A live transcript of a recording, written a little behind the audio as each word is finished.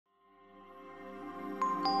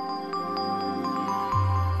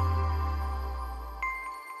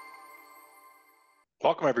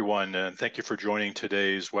Welcome, everyone, and thank you for joining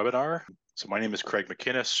today's webinar. So my name is Craig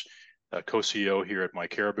McInnes, co-CEO here at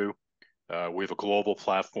MyCaribou. We have a global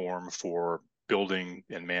platform for building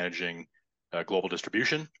and managing global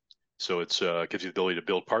distribution. So it gives you the ability to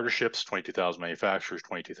build partnerships, 22,000 manufacturers,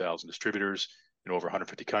 22,000 distributors in over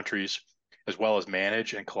 150 countries, as well as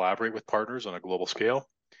manage and collaborate with partners on a global scale.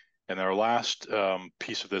 And our last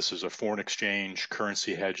piece of this is a foreign exchange,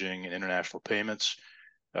 currency hedging, and international payments,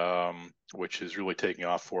 which is really taking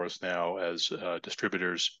off for us now as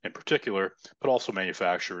distributors in particular, but also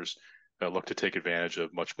manufacturers look to take advantage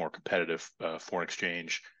of much more competitive foreign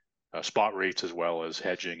exchange spot rates as well as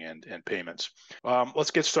hedging and payments.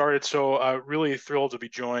 Let's get started. So really thrilled to be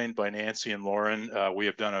joined by Nancy and Lauren. We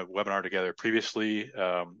have done a webinar together previously,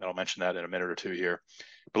 and I'll mention that in a minute or two here.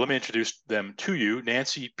 But let me introduce them to you.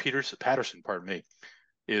 Nancy Patterson,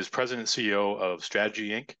 is President and CEO of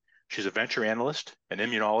Strategy Inc. She's a venture analyst, an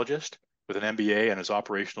immunologist with an MBA, and has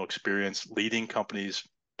operational experience leading companies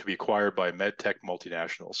to be acquired by Medtech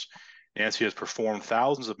multinationals. Nancy has performed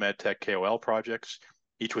thousands of Medtech KOL projects,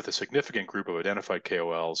 each with a significant group of identified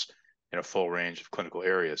KOLs in a full range of clinical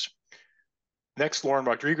areas. Next, Lauren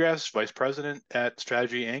Rodriguez, Vice President at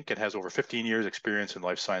Strategy Inc. and has over 15 years experience in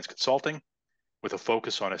life science consulting with a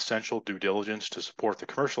focus on essential due diligence to support the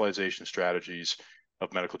commercialization strategies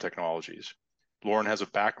of medical technologies. Lauren has a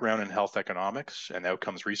background in health economics and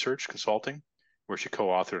outcomes research consulting, where she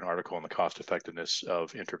co-authored an article on the cost effectiveness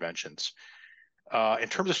of interventions. In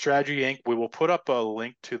terms of Strategy Inc., we will put up a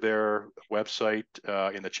link to their website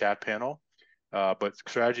in the chat panel, but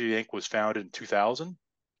Strategy Inc. was founded in 2000,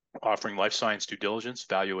 offering life science due diligence,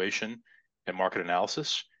 valuation, and market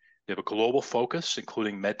analysis. They have a global focus,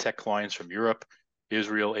 including medtech clients from Europe,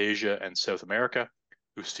 Israel, Asia, and South America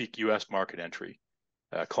who seek U.S. market entry.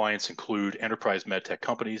 Clients include enterprise medtech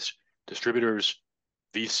companies, distributors,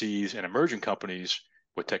 VCs, and emerging companies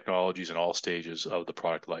with technologies in all stages of the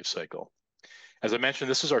product life cycle. As I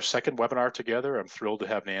mentioned, this is our second webinar together. I'm thrilled to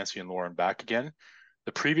have Nancy and Lauren back again.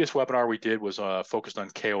 The previous webinar we did was focused on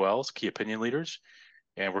KOLs, key opinion leaders,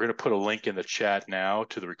 and we're going to put a link in the chat now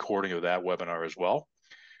to the recording of that webinar as well.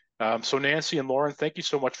 So Nancy and Lauren, thank you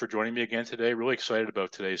so much for joining me again today. Really excited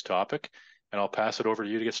about today's topic, and I'll pass it over to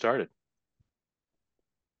you to get started.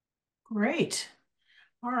 Great.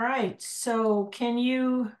 All right. So can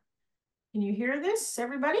you hear this,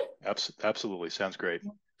 everybody? Absolutely. Sounds great.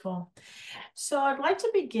 Cool. So I'd like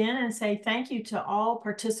to begin and say thank you to all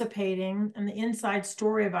participating in the inside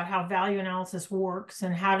story about how value analysis works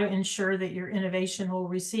and how to ensure that your innovation will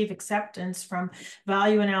receive acceptance from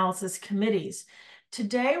value analysis committees.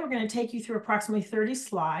 Today, we're going to take you through approximately 30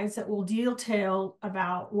 slides that will detail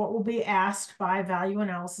about what will be asked by value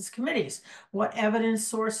analysis committees, what evidence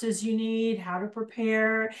sources you need, how to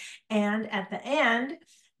prepare, and at the end,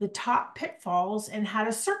 the top pitfalls and how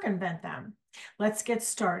to circumvent them. Let's get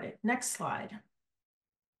started. Next slide.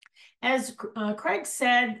 As Craig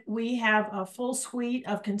said, we have a full suite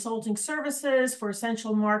of consulting services for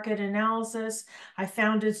essential market analysis. I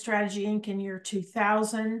founded Strategy Inc. in year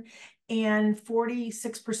 2000. And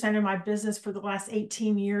 46% of my business for the last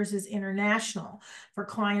 18 years is international for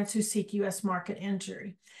clients who seek U.S. market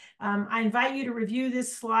entry. I invite you to review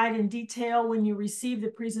this slide in detail when you receive the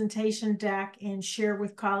presentation deck and share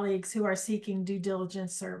with colleagues who are seeking due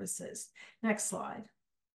diligence services. Next slide.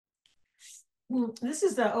 This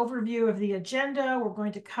is the overview of the agenda. We're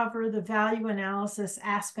going to cover the value analysis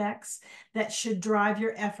aspects that should drive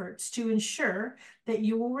your efforts to ensure that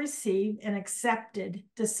you will receive an accepted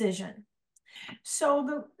decision. So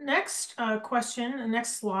the next question, the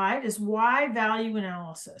next slide is why value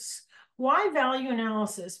analysis? Why value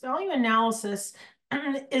analysis? Value analysis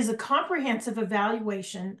is a comprehensive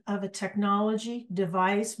evaluation of a technology,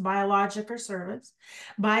 device, biologic, or service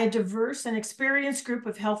by a diverse and experienced group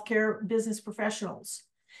of healthcare business professionals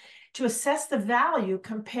to assess the value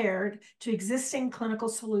compared to existing clinical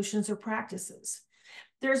solutions or practices.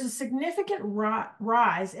 There's a significant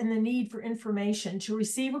rise in the need for information to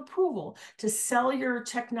receive approval to sell your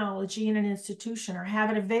technology in an institution or have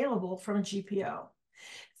it available from a GPO.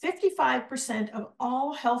 55% of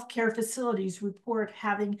all healthcare facilities report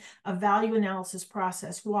having a value analysis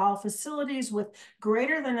process, while facilities with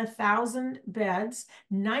greater than 1,000 beds,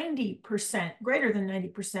 greater than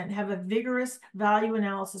 90% have a vigorous value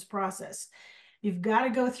analysis process. You've got to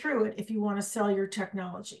go through it if you want to sell your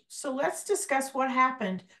technology. So let's discuss what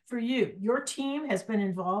happened for you. Your team has been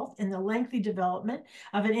involved in the lengthy development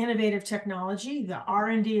of an innovative technology. The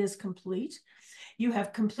R&D is complete. You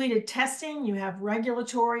have completed testing, you have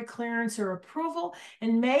regulatory clearance or approval,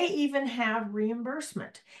 and may even have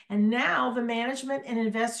reimbursement. And now the management and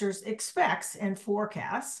investors expects and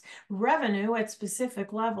forecasts revenue at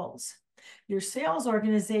specific levels. Your sales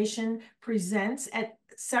organization presents at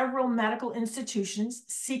several medical institutions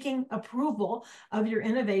seeking approval of your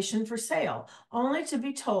innovation for sale, only to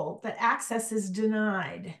be told that access is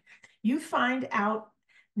denied. You find out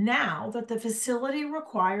now that the facility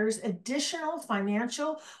requires additional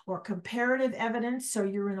financial or comparative evidence, so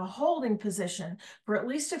you're in a holding position for at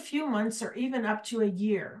least a few months or even up to a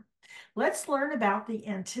year. Let's learn about the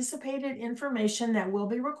anticipated information that will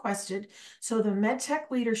be requested so the Medtech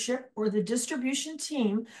leadership or the distribution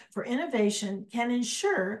team for innovation can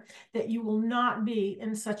ensure that you will not be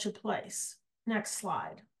in such a place. Next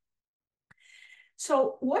slide.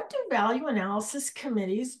 So what do value analysis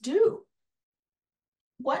committees do?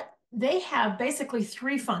 They have basically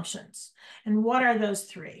three functions. And what are those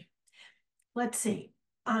three? Let's see.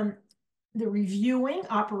 The reviewing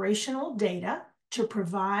operational data to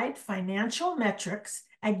provide financial metrics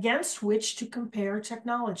against which to compare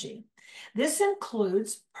technology. This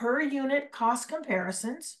includes per unit cost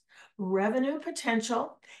comparisons, revenue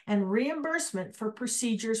potential, and reimbursement for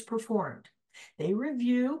procedures performed. They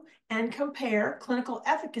review and compare clinical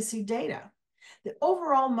efficacy data. The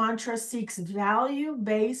overall mantra seeks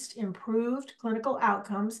value-based improved clinical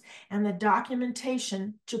outcomes and the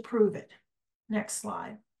documentation to prove it. Next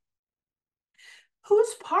slide.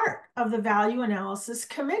 Who's part of the Value Analysis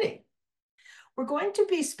Committee? We're going to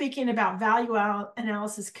be speaking about Value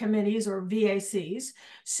Analysis Committees, or VACs,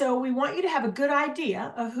 so we want you to have a good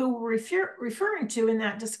idea of who we're referring to in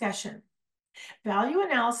that discussion. Value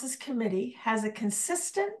Analysis Committee has a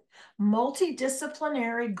consistent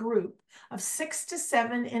multidisciplinary group of 6 to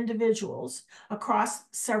 7 individuals across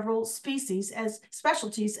several specialties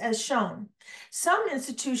as shown. Some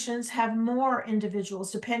institutions have more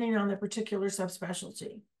individuals depending on the particular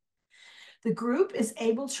subspecialty. The group is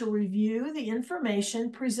able to review the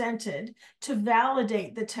information presented to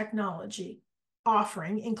validate the technology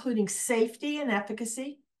offering, including safety and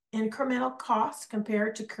efficacy, incremental costs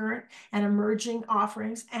compared to current and emerging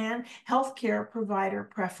offerings, and healthcare provider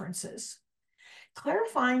preferences.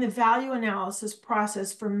 Clarifying the value analysis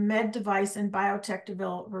process for med device and biotech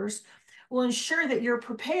developers will ensure that you're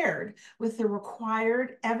prepared with the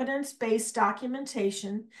required evidence-based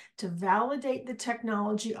documentation to validate the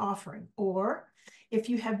technology offering, or if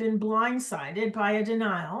you have been blindsided by a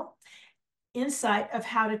denial, insight of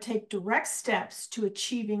how to take direct steps to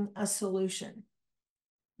achieving a solution.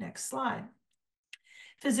 Next slide.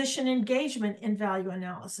 Physician engagement in value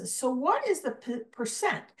analysis. So what is the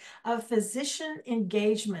percent of physician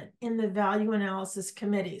engagement in the value analysis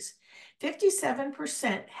committees?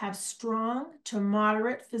 57% have strong to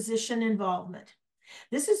moderate physician involvement.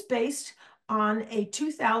 This is based on a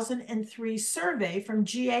 2003 survey from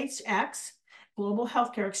GHX, Global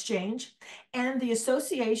Healthcare Exchange, and the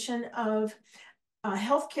Association of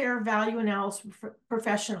Healthcare Value Analysis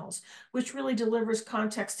Professionals, which really delivers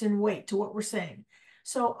context and weight to what we're saying.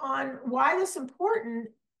 So on why this is important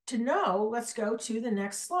to know, let's go to the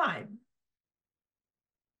next slide.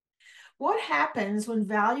 What happens when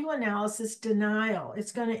value analysis denial?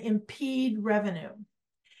 It's going to impede revenue.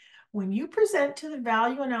 When you present to the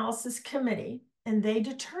Value Analysis Committee and they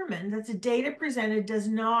determine that the data presented does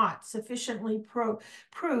not sufficiently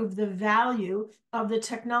prove the value of the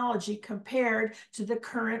technology compared to the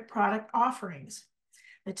current product offerings,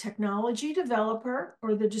 the technology developer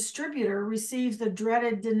or the distributor receives the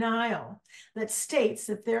dreaded denial that states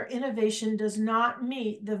that their innovation does not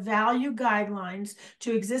meet the value guidelines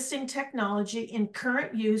to existing technology in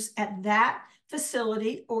current use at that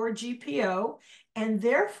facility or GPO, and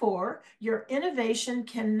therefore your innovation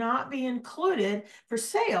cannot be included for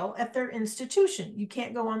sale at their institution. You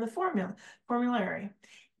can't go on the formulary.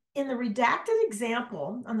 In the redacted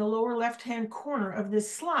example on the lower left-hand corner of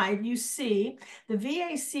this slide, you see the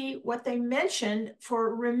VAC, what they mentioned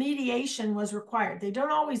for remediation was required. They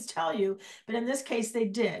don't always tell you, but in this case they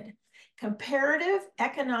did. Comparative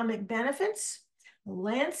economic benefits,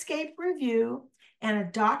 landscape review, and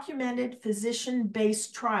a documented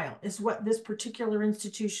physician-based trial is what this particular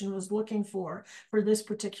institution was looking for this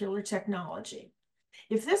particular technology.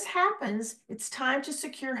 If this happens, it's time to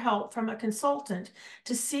secure help from a consultant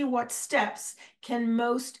to see what steps can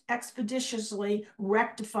most expeditiously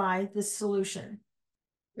rectify this solution.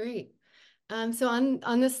 Great. So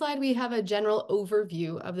on this slide, we have a general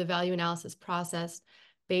overview of the value analysis process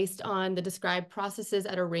based on the described processes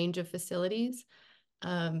at a range of facilities.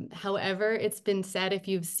 However, it's been said if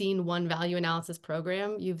you've seen one value analysis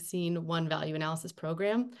program, you've seen one value analysis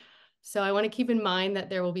program. So I want to keep in mind that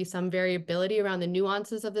there will be some variability around the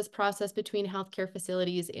nuances of this process between healthcare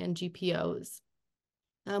facilities and GPOs.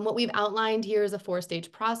 What we've outlined here is a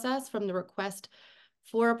 4-stage process from the request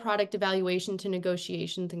for a product evaluation to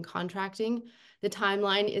negotiations and contracting. The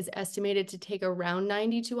timeline is estimated to take around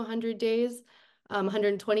 90 to 100 days,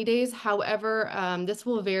 120 days. However, this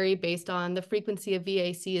will vary based on the frequency of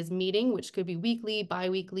VAC is meeting, which could be weekly,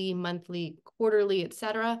 biweekly, monthly, quarterly,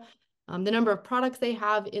 etc. The number of products they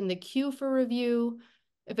have in the queue for review.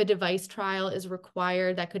 If a device trial is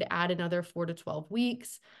required, that could add another 4 to 12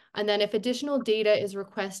 weeks. And then if additional data is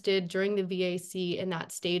requested during the VAC in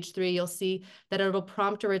that stage 3, you'll see that it'll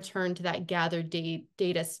prompt a return to that gathered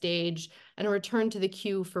data stage and a return to the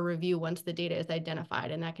queue for review once the data is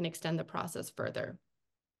identified, and that can extend the process further.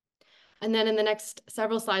 And then in the next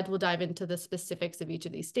several slides, we'll dive into the specifics of each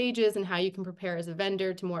of these stages and how you can prepare as a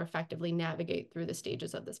vendor to more effectively navigate through the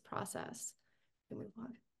stages of this process. Move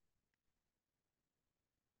on.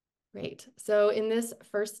 Great. So in this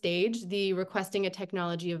first stage, the requesting a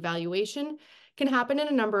technology evaluation can happen in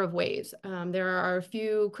a number of ways. There are a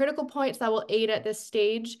few critical points that will aid at this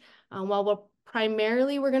stage. While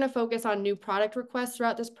we're going to focus on new product requests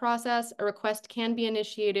throughout this process, a request can be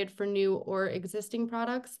initiated for new or existing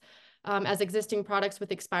products, as existing products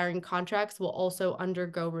with expiring contracts will also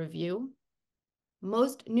undergo review.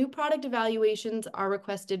 Most new product evaluations are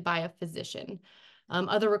requested by a physician.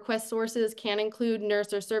 Other request sources can include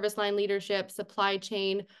nurse or service line leadership, supply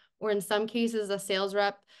chain, or in some cases, a sales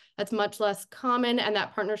rep. That's much less common, and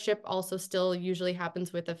that partnership also still usually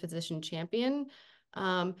happens with a physician champion.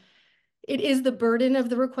 It is the burden of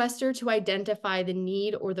the requester to identify the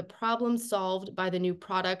need or the problem solved by the new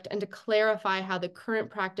product and to clarify how the current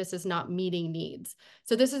practice is not meeting needs.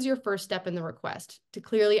 So this is your first step in the request, to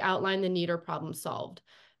clearly outline the need or problem solved.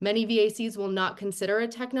 Many VACs will not consider a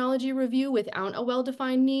technology review without a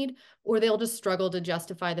well-defined need, or they'll just struggle to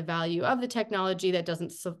justify the value of the technology that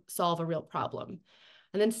doesn't solve a real problem.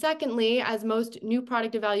 And then secondly, as most new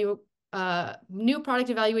product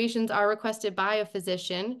evaluations are requested by a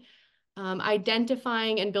physician,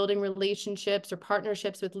 identifying and building relationships or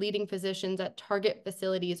partnerships with leading physicians at target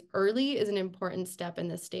facilities early is an important step in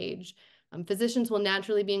this stage. Physicians will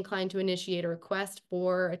naturally be inclined to initiate a request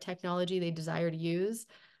for a technology they desire to use.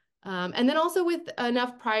 And then also with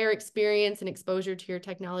enough prior experience and exposure to your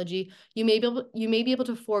technology, you may be able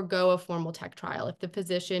to forego a formal tech trial if the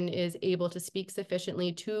physician is able to speak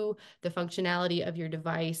sufficiently to the functionality of your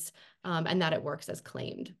device and that it works as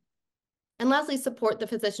claimed. And lastly, support the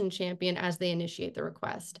physician champion as they initiate the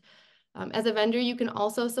request. As a vendor, you can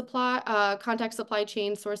also contact supply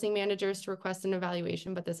chain sourcing managers to request an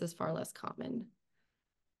evaluation, but this is far less common.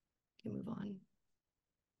 You can move on.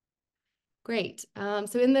 Great.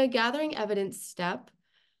 So in the gathering evidence step,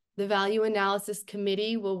 the value analysis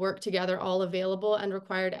committee will work together all available and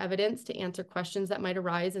required evidence to answer questions that might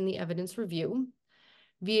arise in the evidence review.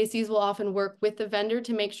 VACs will often work with the vendor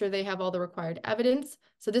to make sure they have all the required evidence.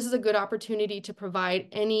 So this is a good opportunity to provide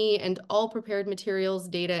any and all prepared materials,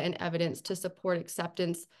 data, and evidence to support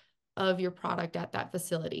acceptance of your product at that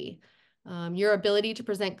facility. Your ability to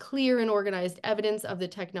present clear and organized evidence of the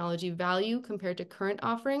technology value compared to current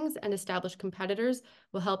offerings and established competitors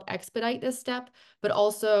will help expedite this step, but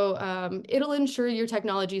also it'll ensure your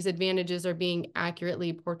technology's advantages are being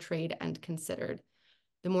accurately portrayed and considered.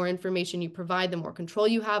 The more information you provide, the more control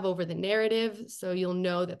you have over the narrative, so you'll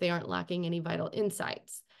know that they aren't lacking any vital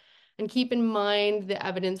insights. And keep in mind the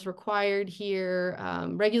evidence required here,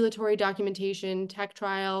 regulatory documentation, tech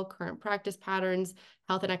trial, current practice patterns,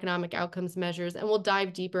 health and economic outcomes measures, and we'll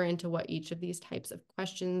dive deeper into what each of these types of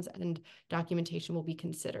questions and documentation will be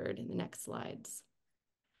considered in the next slides.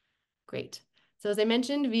 Great. So as I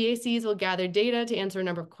mentioned, VACs will gather data to answer a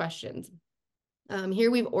number of questions.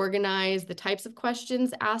 Here we've organized the types of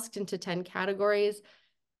questions asked into 10 categories.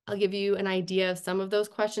 I'll give you an idea of some of those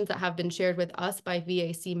questions that have been shared with us by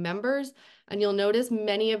VAC members, and you'll notice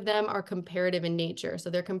many of them are comparative in nature. So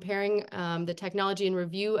they're comparing the technology in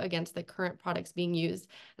review against the current products being used.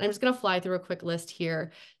 And I'm just going to fly through a quick list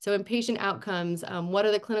here. So in patient outcomes, what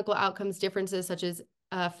are the clinical outcomes differences such as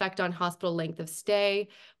effect on hospital length of stay?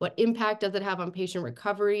 What impact does it have on patient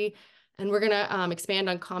recovery? And we're going to expand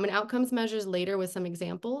on common outcomes measures later with some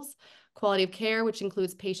examples. Quality of care, which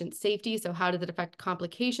includes patient safety. So how does it affect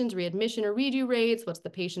complications, readmission or redo rates? What's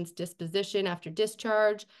the patient's disposition after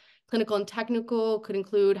discharge? Clinical and technical could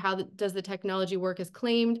include how does the technology work as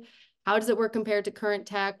claimed? How does it work compared to current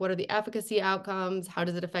tech? What are the efficacy outcomes? How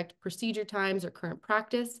does it affect procedure times or current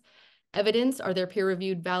practice? Evidence, are there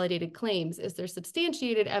peer-reviewed validated claims? Is there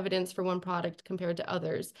substantiated evidence for one product compared to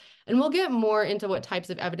others? And we'll get more into what types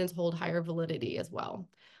of evidence hold higher validity as well.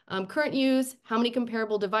 Current use, how many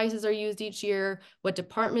comparable devices are used each year, what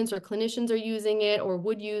departments or clinicians are using it or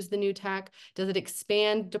would use the new tech, does it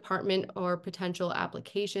expand department or potential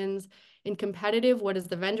applications? In competitive, what is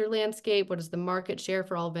the vendor landscape, what is the market share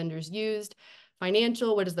for all vendors used?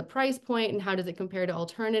 Financial, what is the price point and how does it compare to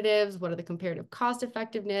alternatives? What are the comparative cost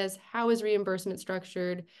effectiveness? How is reimbursement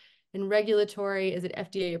structured? And regulatory, is it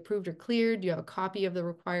FDA approved or cleared? Do you have a copy of the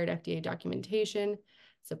required FDA documentation?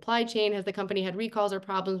 Supply chain, has the company had recalls or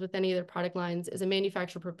problems with any of their product lines? Is a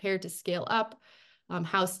manufacturer prepared to scale up?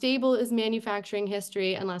 How stable is manufacturing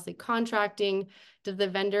history? And lastly, contracting. Does the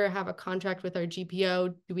vendor have a contract with our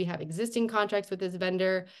GPO? Do we have existing contracts with this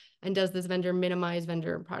vendor? And does this vendor minimize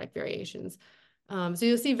vendor and product variations? So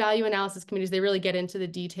you'll see value analysis committees, they really get into the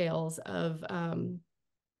details of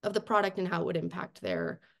the product and how it would impact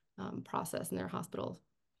their process in their hospitals.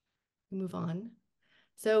 Move on.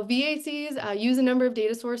 So VACs use a number of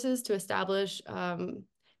data sources to establish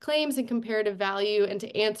claims and comparative value and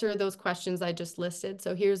to answer those questions I just listed.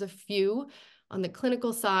 So here's a few. On the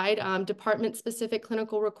clinical side, department-specific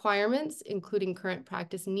clinical requirements, including current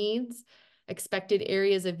practice needs, expected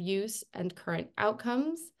areas of use, and current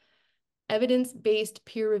outcomes. Evidence-based,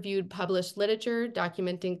 peer-reviewed, published literature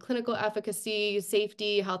documenting clinical efficacy,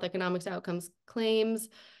 safety, health economics outcomes claims,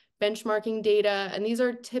 benchmarking data, and these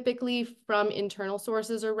are typically from internal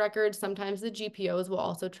sources or records. Sometimes the GPOs will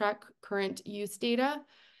also track current use data.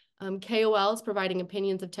 KOLs providing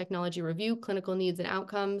opinions of technology review, clinical needs and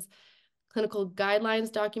outcomes, clinical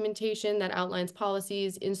guidelines documentation that outlines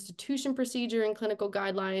policies, institution procedure and clinical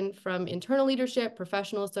guideline from internal leadership,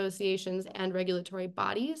 professional associations, and regulatory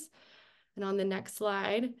bodies. And on the next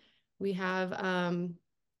slide, we have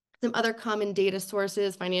some other common data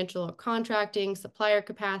sources: financial or contracting, supplier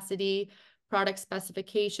capacity, product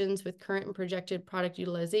specifications with current and projected product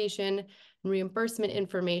utilization, and reimbursement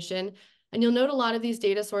information. And you'll note a lot of these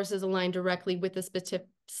data sources align directly with the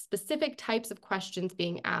specific types of questions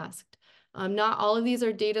being asked. Not all of these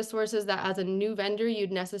are data sources that as a new vendor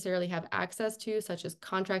you'd necessarily have access to, such as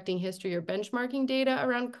contracting history or benchmarking data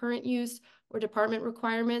around current use or department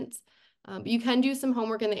requirements. You can do some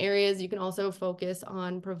homework in the areas. You can also focus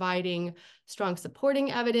on providing strong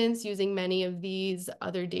supporting evidence using many of these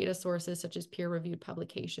other data sources, such as peer-reviewed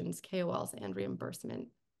publications, KOLs, and reimbursement.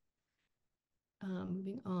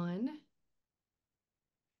 Moving on.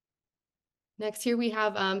 Next, here we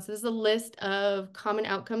have, so this is a list of common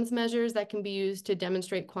outcomes measures that can be used to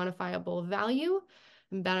demonstrate quantifiable value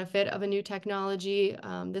and benefit of a new technology.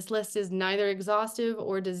 This list is neither exhaustive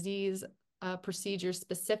or disease procedure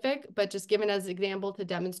specific, but just given as an example to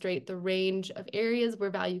demonstrate the range of areas where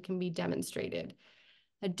value can be demonstrated.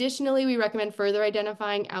 Additionally, we recommend further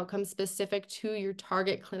identifying outcomes specific to your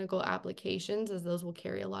target clinical applications, as those will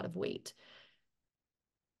carry a lot of weight.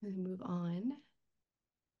 And move on.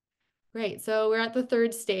 Great, so we're at the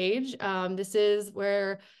third stage. This is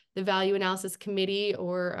where the value analysis committee,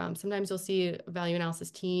 or sometimes you'll see a value analysis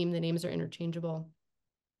team, the names are interchangeable.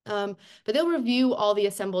 But they'll review all the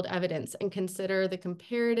assembled evidence and consider the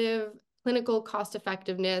comparative clinical cost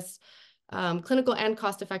effectiveness, clinical and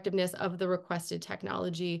cost effectiveness of the requested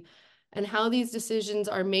technology, and how these decisions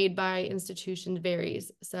are made by institutions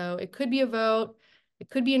varies. So it could be a vote, it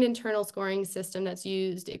could be an internal scoring system that's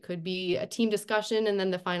used, it could be a team discussion, and then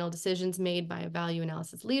the final decisions made by a value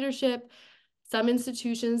analysis leadership. Some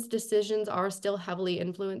institutions' decisions are still heavily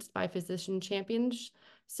influenced by physician champions.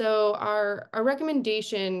 So our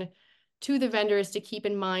recommendation to the vendor is to keep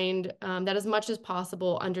in mind that as much as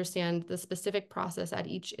possible, understand the specific process at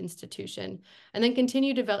each institution, and then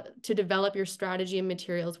continue to develop your strategy and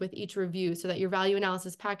materials with each review so that your value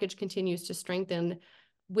analysis package continues to strengthen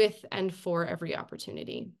with and for every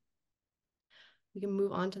opportunity. We can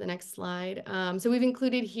move on to the next slide. So we've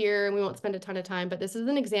included here, and we won't spend a ton of time, but this is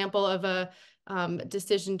an example of a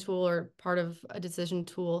decision tool or part of a decision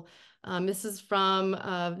tool. This is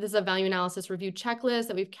a value analysis review checklist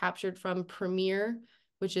that we've captured from Premier,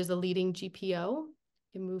 which is a leading GPO.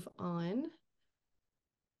 We can move on.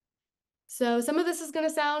 So some of this is going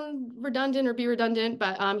to sound redundant or be redundant,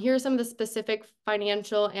 but here are some of the specific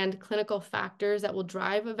financial and clinical factors that will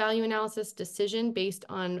drive a value analysis decision based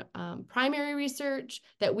on primary research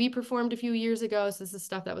that we performed a few years ago. So this is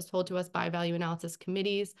stuff that was told to us by value analysis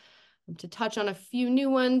committees. To touch on a few new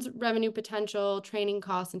ones: revenue potential, training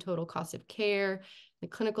costs and total cost of care, the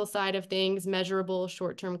clinical side of things, measurable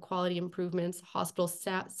short-term quality improvements, hospital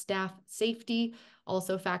staff safety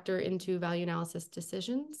also factor into value analysis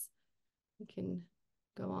decisions. We can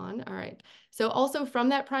go on. All right. So also from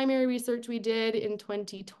that primary research we did in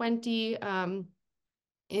 2020,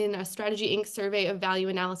 in a Strategy Inc. survey of value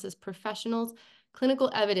analysis professionals,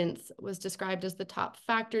 clinical evidence was described as the top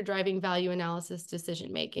factor driving value analysis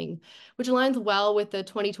decision-making, which aligns well with the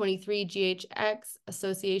 2023 GHX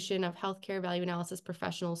Association of Healthcare Value Analysis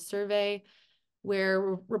Professionals survey,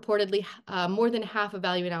 where reportedly more than half of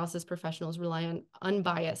value analysis professionals rely on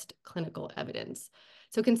unbiased clinical evidence.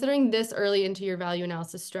 So considering this early into your value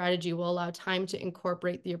analysis strategy will allow time to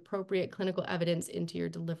incorporate the appropriate clinical evidence into your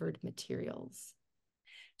delivered materials.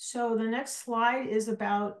 So the next slide is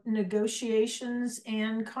about negotiations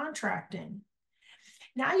and contracting.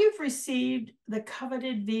 Now you've received the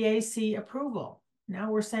coveted VAC approval. Now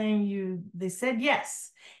we're saying they said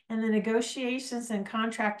yes. And the negotiations and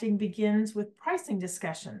contracting begins with pricing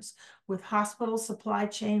discussions with hospital supply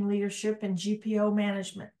chain leadership and GPO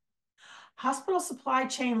management. Hospital supply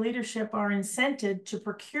chain leadership are incented to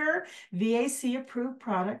procure VAC-approved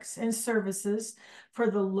products and services for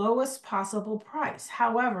the lowest possible price.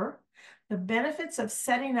 However, the benefits of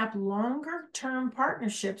setting up longer-term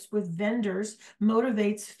partnerships with vendors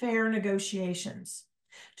motivates fair negotiations.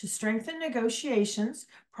 To strengthen negotiations,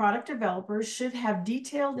 product developers should have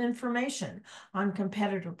detailed information on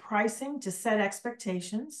competitor pricing to set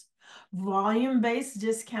expectations, volume-based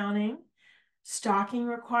discounting, stocking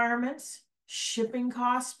requirements, shipping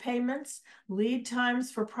cost payments, lead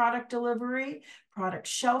times for product delivery, product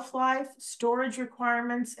shelf life, storage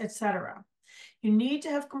requirements, etc. You need to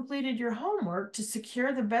have completed your homework to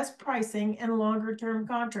secure the best pricing and longer-term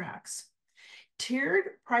contracts.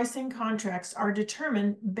 Tiered pricing contracts are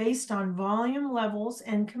determined based on volume levels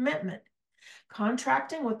and commitment.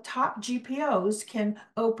 Contracting with top GPOs can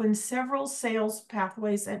open several sales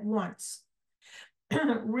pathways at once.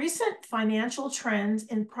 Recent financial trends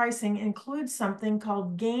in pricing include something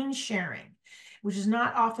called gain sharing, which is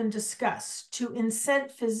not often discussed, to incent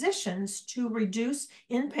physicians to reduce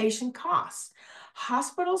inpatient costs.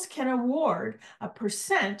 Hospitals can award a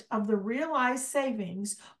 % of the realized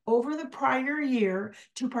savings over the prior year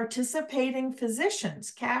to participating physicians,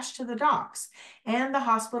 cash to the docs, and the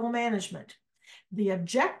hospital management. The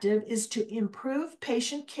objective is to improve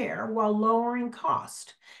patient care while lowering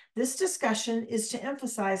cost. This discussion is to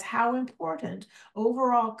emphasize how important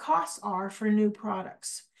overall costs are for new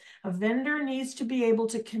products. A vendor needs to be able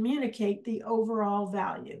to communicate the overall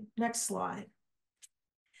value. Next slide.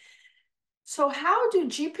 So how do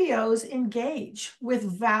GPOs engage with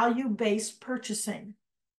value-based purchasing?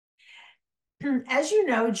 As you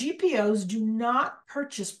know, GPOs do not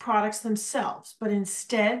purchase products themselves, but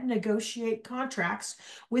instead negotiate contracts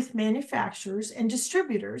with manufacturers and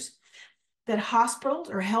distributors that hospitals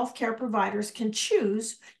or healthcare providers can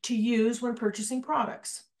choose to use when purchasing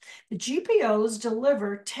products. The GPOs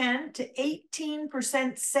deliver 10 to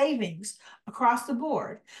 18% savings across the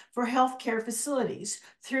board for healthcare facilities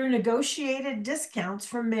through negotiated discounts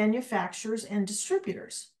from manufacturers and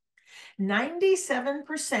distributors.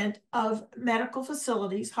 97% of medical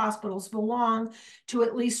facilities, hospitals, belong to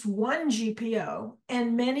at least one GPO,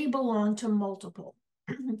 and many belong to multiple.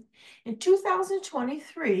 In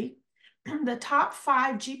 2023, the top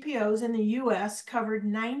 5 GPOs in the U.S. covered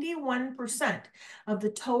 91% of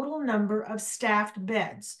the total number of staffed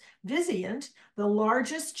beds. Vizient, the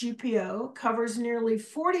largest GPO, covers nearly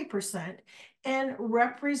 40% and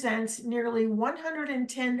represents nearly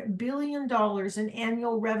 $110 billion in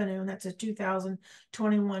annual revenue, and that's a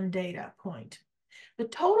 2021 data point. The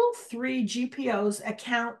total 3 GPOs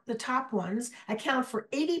the top ones account for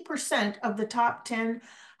 80% of the top 10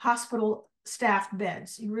 hospital staffed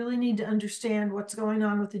beds. You really need to understand what's going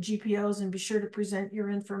on with the GPOs and be sure to present your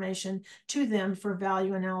information to them for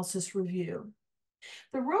value analysis review.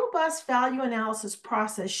 The robust value analysis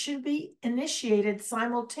process should be initiated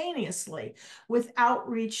simultaneously with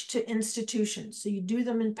outreach to institutions, so you do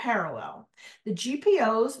them in parallel. The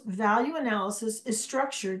GPO's value analysis is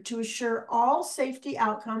structured to assure all safety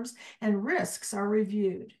outcomes and risks are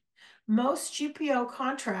reviewed. Most GPO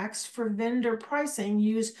contracts for vendor pricing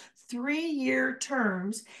use 3-year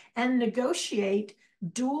terms and negotiate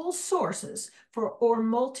dual sources or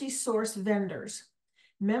multi-source vendors.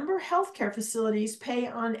 Member healthcare facilities pay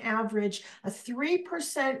on average a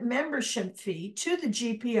 3% membership fee to the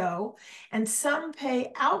GPO, and some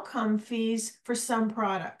pay outcome fees for some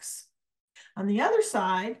products. On the other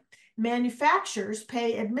side, manufacturers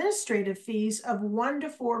pay administrative fees of 1 to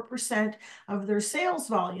 4% of their sales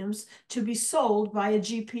volumes to be sold by a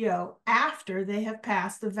GPO after they have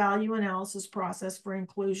passed the value analysis process for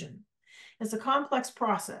inclusion. It's a complex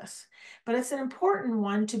process, but it's an important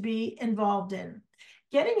one to be involved in.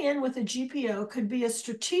 Getting in with a GPO could be a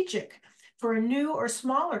strategic for a new or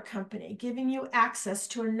smaller company, giving you access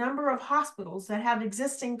to a number of hospitals that have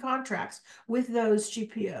existing contracts with those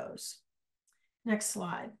GPOs. Next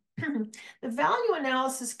slide. The value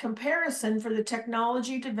analysis comparison for the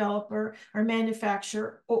technology developer or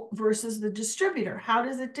manufacturer versus the distributor. How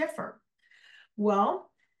does it differ?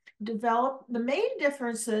 Well, the main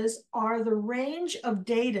differences are the range of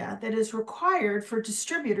data that is required for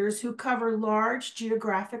distributors who cover large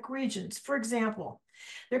geographic regions. For example,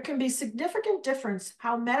 there can be significant difference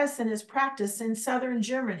how medicine is practiced in southern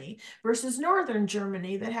Germany versus northern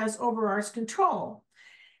Germany that has overarching control.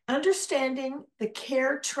 Understanding the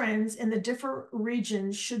care trends in the different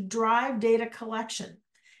regions should drive data collection.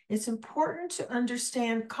 It's important to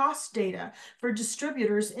understand cost data for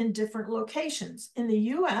distributors in different locations. In the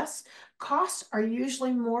US, costs are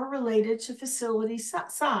usually more related to facility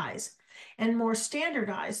size and more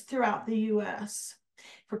standardized throughout the US.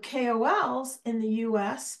 For KOLs in the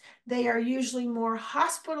US, they are usually more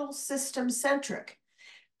hospital system centric.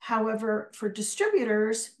 However, for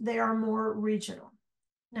distributors, they are more regional.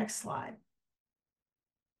 Next slide.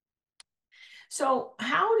 So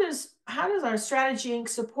how does our Strategy Inc.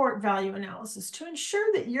 support value analysis? To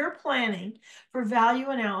ensure that you're planning for value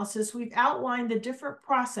analysis, we've outlined the different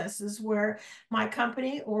processes where my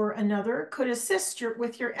company or another could assist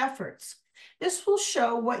with your efforts. This will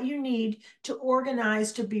show what you need to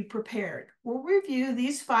organize to be prepared. We'll review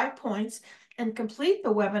these 5 points and complete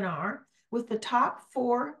the webinar with the top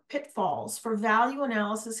 4 pitfalls for value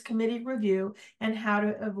analysis committee review and how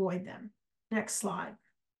to avoid them. Next slide.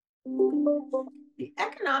 The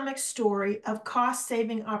economic story of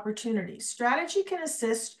cost-saving opportunities. Strategy can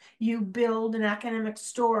assist you build an economic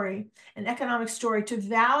story to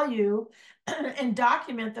value and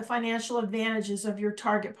document the financial advantages of your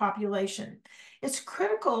target population. It's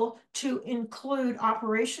critical to include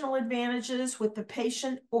operational advantages with the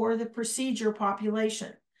patient or the procedure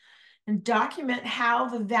population, and document how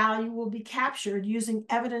the value will be captured using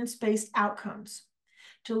evidence-based outcomes.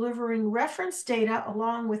 Delivering reference data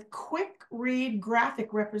along with quick read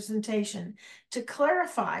graphic representation to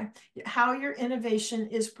clarify how your innovation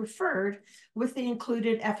is preferred with the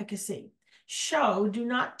included efficacy. Show, do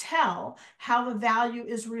not tell, how the value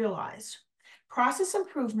is realized. Process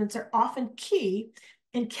improvements are often key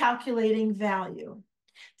in calculating value.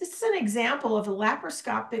 This is an example of a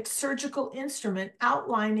laparoscopic surgical instrument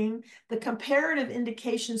outlining the comparative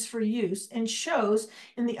indications for use and shows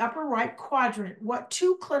in the upper right quadrant what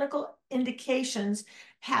 2 clinical indications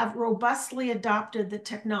have robustly adopted the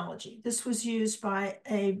technology. This was used by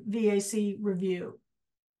a VAC review.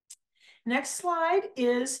 Next slide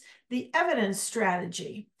is the evidence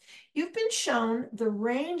strategy. You've been shown the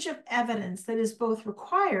range of evidence that is both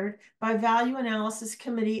required by Value Analysis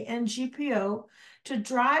Committee and GPO to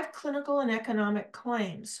drive clinical and economic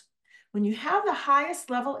claims. When you have the highest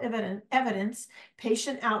level evidence,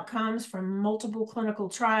 patient outcomes from multiple clinical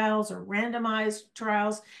trials or randomized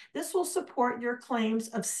trials, this will support your claims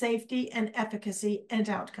of safety and efficacy and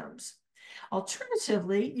outcomes.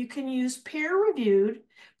 Alternatively, you can use peer-reviewed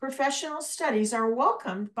professional studies are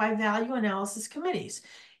welcomed by value analysis committees.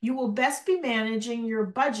 You will best be managing your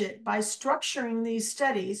budget by structuring these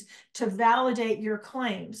studies to validate your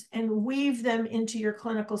claims and weave them into your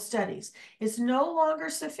clinical studies. It's no longer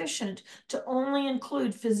sufficient to only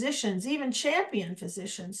include physicians, even champion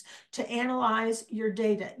physicians, to analyze your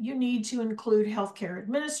data. You need to include healthcare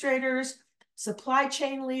administrators, supply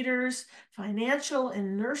chain leaders, financial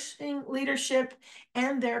and nursing leadership,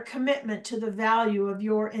 and their commitment to the value of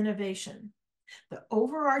your innovation. The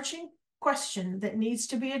overarching question that needs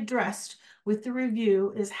to be addressed with the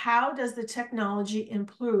review is how does the technology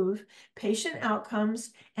improve patient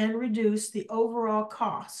outcomes and reduce the overall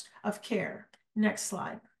cost of care? Next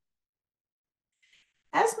slide.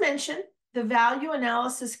 As mentioned, the value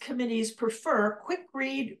analysis committees prefer quick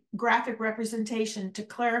read graphic representation to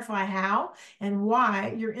clarify how and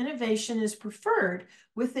why your innovation is preferred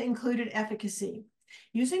with the included efficacy.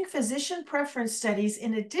 Using physician preference studies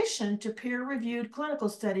in addition to peer-reviewed clinical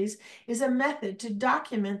studies is a method to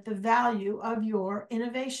document the value of your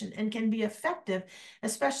innovation and can be effective,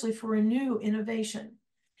 especially for a new innovation.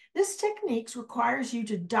 This technique requires you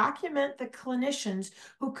to document the clinicians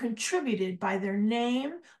who contributed by their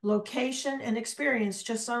name, location, and experience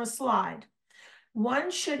just on a slide.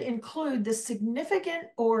 One should include the significant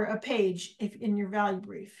or a page in your value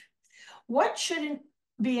brief. What should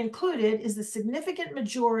be included is the significant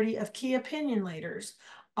majority of key opinion leaders,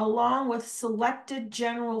 along with selected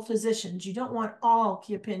general physicians. You don't want all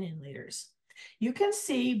key opinion leaders. You can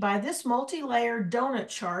see by this multi-layered donut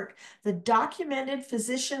chart the documented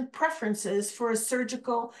physician preferences for a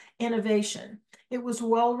surgical innovation. It was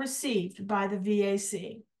well received by the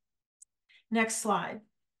VAC. Next slide.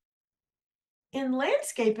 In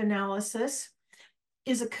landscape analysis,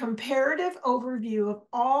 is a comparative overview of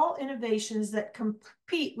all innovations that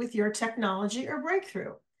compete with your technology or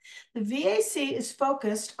breakthrough. The VAC is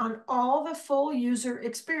focused on all the full user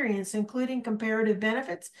experience, including comparative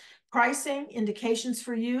benefits, pricing, indications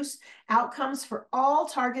for use, outcomes for all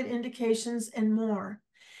target indications, and more.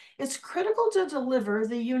 It's critical to deliver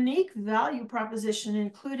the unique value proposition,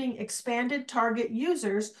 including expanded target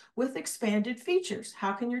users with expanded features.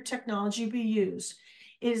 How can your technology be used?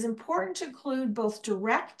 It is important to include both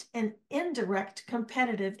direct and indirect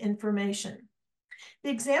competitive information.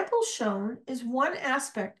 The example shown is one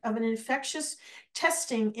aspect of an infectious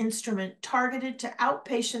testing instrument targeted to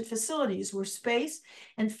outpatient facilities where space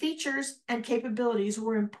and features and capabilities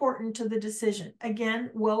were important to the decision.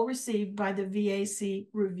 Again, well received by the VAC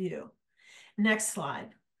review. Next slide.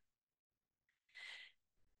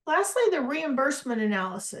 Lastly, the reimbursement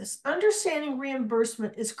analysis. Understanding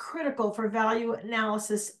reimbursement is critical for value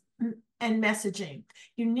analysis and messaging.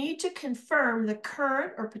 You need to confirm the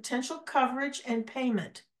current or potential coverage and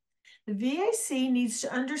payment. The VAC needs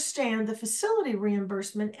to understand the facility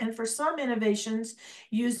reimbursement, and for some innovations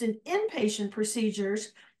used in inpatient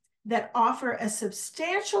procedures that offer a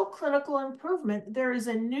substantial clinical improvement, there is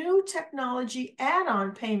a new technology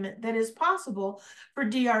add-on payment that is possible for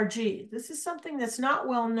DRG. This is something that's not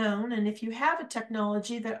well known, and if you have a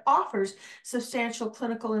technology that offers substantial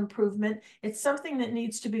clinical improvement, it's something that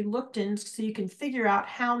needs to be looked in so you can figure out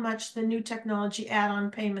how much the new technology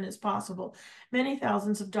add-on payment is possible. Many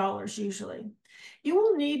thousands of dollars usually. You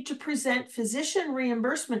will need to present physician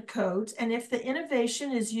reimbursement codes, and if the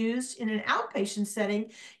innovation is used in an outpatient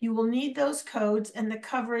setting, you will need those codes and the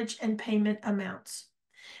coverage and payment amounts.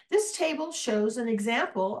 This table shows an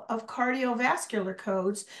example of cardiovascular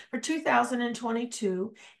codes for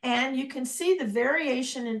 2022, and you can see the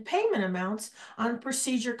variation in payment amounts on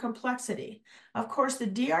procedure complexity. Of course, the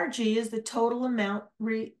DRG is the total amount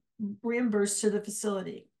reimbursed to the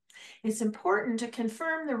facility. It's important to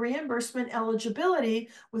confirm the reimbursement eligibility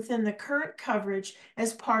within the current coverage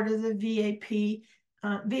as part of the VAC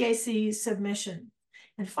submission.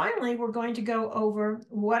 And finally, we're going to go over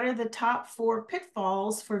what are the top 4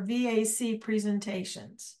 pitfalls for VAC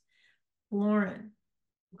presentations. Lauren.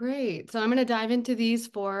 Great. So I'm going to dive into these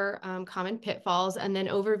 4 common pitfalls and then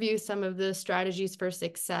overview some of the strategies for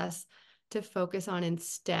success to focus on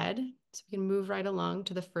instead. So we can move right along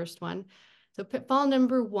to the first one. So pitfall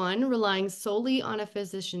number 1, relying solely on a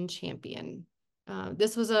physician champion.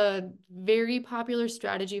 This was a very popular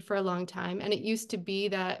strategy for a long time, and it used to be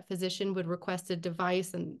that physician would request a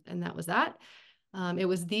device and that was that. It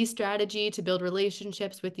was the strategy to build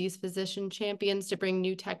relationships with these physician champions to bring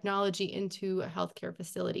new technology into a healthcare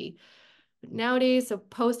facility. But nowadays, so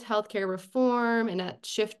post-healthcare reform and a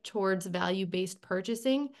shift towards value-based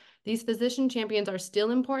purchasing, these physician champions are still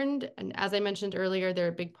important. And as I mentioned earlier, they're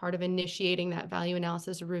a big part of initiating that value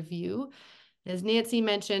analysis review. As Nancy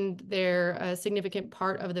mentioned, they're a significant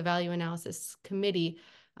part of the value analysis committee.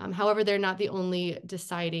 However, they're not the only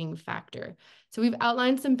deciding factor. So we've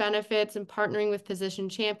outlined some benefits in partnering with physician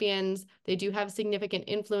champions. They do have significant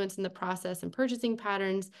influence in the process and purchasing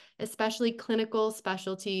patterns, especially clinical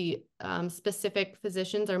specialty specific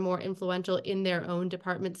physicians are more influential in their own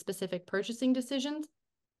department specific purchasing decisions.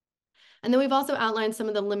 And then we've also outlined some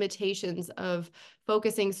of the limitations of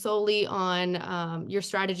focusing solely on your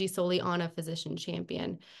strategy solely on a physician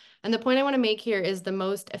champion. And the point I want to make here is the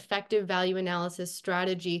most effective value analysis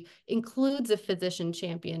strategy includes a physician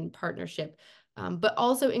champion partnership, but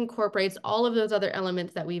also incorporates all of those other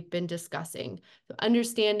elements that we've been discussing. So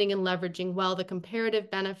understanding and leveraging well the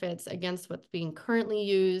comparative benefits against what's being currently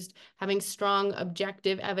used, having strong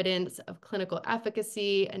objective evidence of clinical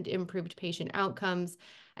efficacy and improved patient outcomes,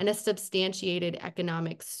 and a substantiated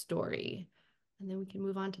economic story. And then we can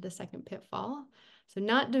move on to the second pitfall. So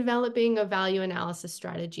not developing a value analysis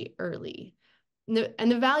strategy early. And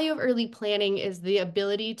the value of early planning is the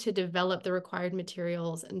ability to develop the required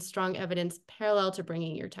materials and strong evidence parallel to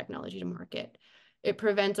bringing your technology to market. It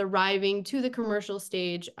prevents arriving to the commercial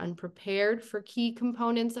stage unprepared for key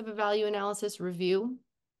components of a value analysis review.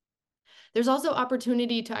 There's also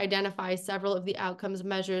opportunity to identify several of the outcomes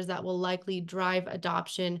measures that will likely drive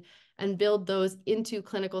adoption and build those into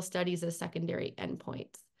clinical studies as secondary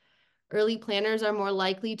endpoints. Early planners are more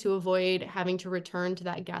likely to avoid having to return to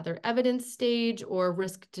that gather evidence stage or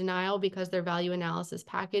risk denial because their value analysis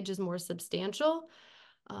package is more substantial.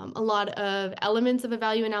 A lot of elements of a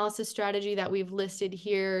value analysis strategy that we've listed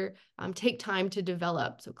here take time to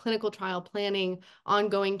develop. So clinical trial planning,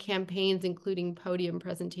 ongoing campaigns, including podium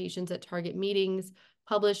presentations at target meetings,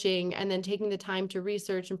 publishing, and then taking the time to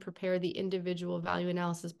research and prepare the individual value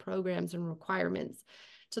analysis programs and requirements.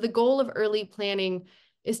 So the goal of early planning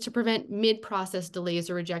is to prevent mid-process delays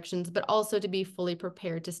or rejections, but also to be fully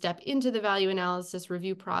prepared to step into the value analysis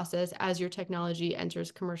review process as your technology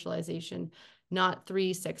enters commercialization, not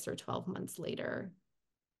 3, 6, or 12 months later.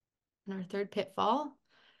 And our third pitfall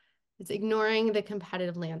is ignoring the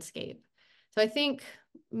competitive landscape. So I think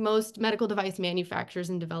most medical device manufacturers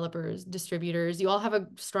and developers, distributors, you all have a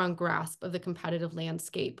strong grasp of the competitive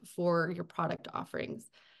landscape for your product offerings.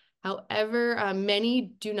 However,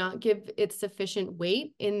 many do not give it sufficient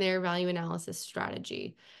weight in their value analysis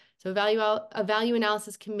strategy. So a value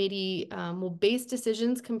analysis committee will base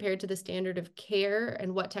decisions compared to the standard of care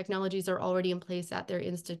and what technologies are already in place at their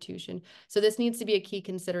institution. So this needs to be a key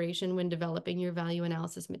consideration when developing your value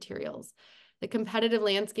analysis materials. The competitive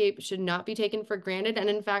landscape should not be taken for granted, and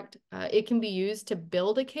in fact, it can be used to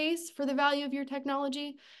build a case for the value of your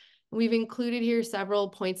technology. We've included here several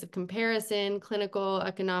points of comparison, clinical,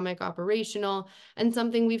 economic, operational, and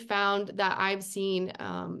something we found that I've seen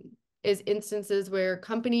is instances where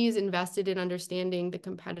companies invested in understanding the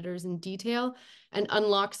competitors in detail and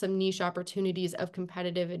unlock some niche opportunities of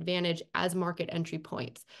competitive advantage as market entry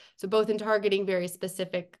points. So both in targeting very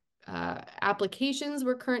specific applications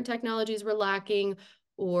where current technologies were lacking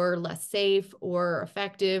or less safe or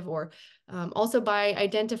effective, or also by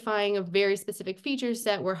identifying a very specific feature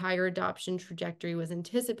set where higher adoption trajectory was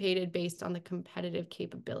anticipated based on the competitive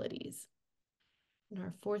capabilities. And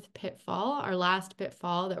our fourth pitfall, our last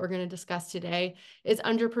pitfall that we're going to discuss today, is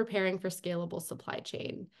under-preparing for scalable supply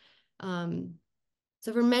chain.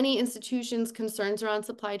 So for many institutions, concerns around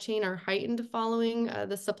supply chain are heightened following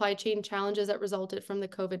the supply chain challenges that resulted from the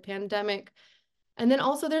COVID pandemic. And then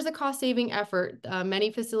also there's a cost-saving effort.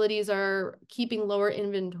 Many facilities are keeping lower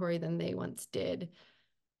inventory than they once did.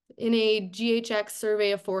 In a GHX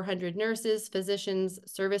survey of 400 nurses, physicians,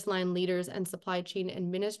 service line leaders, and supply chain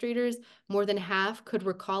administrators, more than half could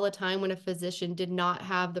recall a time when a physician did not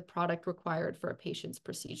have the product required for a patient's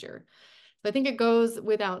procedure. So I think it goes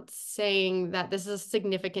without saying that this is a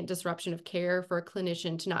significant disruption of care for a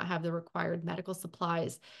clinician to not have the required medical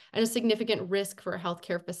supplies, and a significant risk for a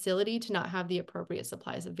healthcare facility to not have the appropriate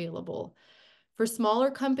supplies available. For smaller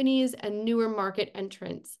companies and newer market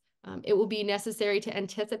entrants, it will be necessary to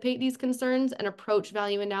anticipate these concerns and approach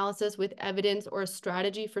value analysis with evidence or a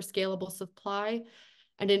strategy for scalable supply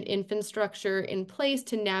and an infrastructure in place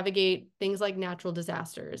to navigate things like natural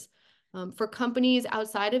disasters. For companies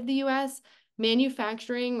outside of the US,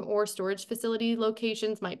 manufacturing or storage facility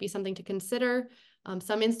locations might be something to consider.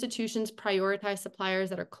 Some institutions prioritize suppliers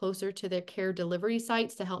that are closer to their care delivery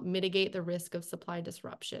sites to help mitigate the risk of supply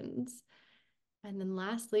disruptions. And then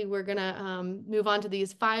lastly, we're gonna move on to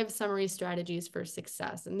these 5 summary strategies for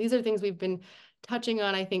success. And these are things we've been touching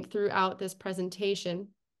on, I think, throughout this presentation.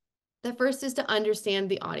 The first is to understand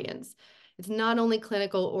the audience. It's not only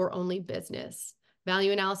clinical or only business.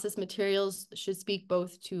 Value analysis materials should speak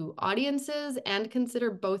both to audiences and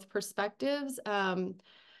consider both perspectives.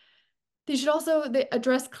 They should also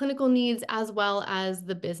address clinical needs as well as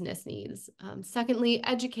the business needs. Secondly,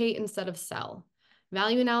 educate instead of sell.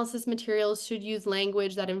 Value analysis materials should use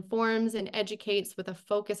language that informs and educates with a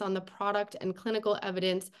focus on the product and clinical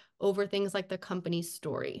evidence over things like the company's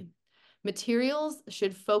story. Materials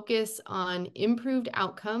should focus on improved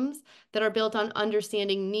outcomes that are built on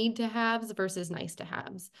understanding need-to-haves versus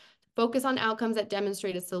nice-to-haves. Focus on outcomes that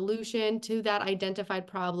demonstrate a solution to that identified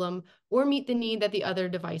problem or meet the need that the other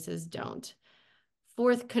devices don't.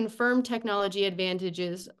 Fourth, confirm technology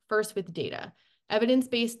advantages first with data.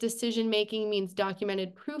 Evidence-based decision-making means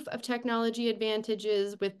documented proof of technology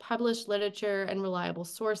advantages with published literature and reliable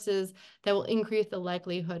sources that will increase the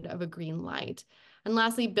likelihood of a green light. And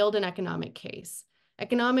lastly, build an economic case.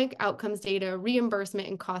 Economic outcomes data, reimbursement,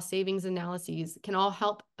 and cost savings analyses can all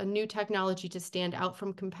help a new technology to stand out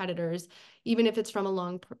from competitors, even if it's from a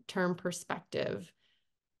long-term perspective.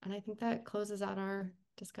 And I think that closes out our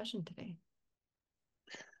discussion today.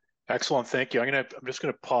 Excellent, thank you. I'm just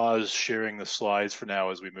gonna pause sharing the slides for now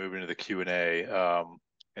as we move into the Q&A, and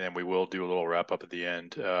then we will do a little wrap up at the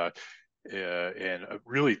end. And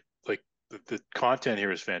really, like the content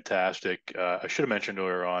here is fantastic. I should have mentioned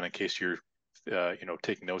earlier on, in case you're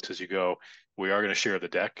taking notes as you go, we are going to share the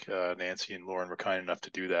deck. Nancy and Lauren were kind enough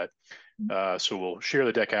to do that. So we'll share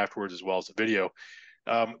the deck afterwards as well as the video.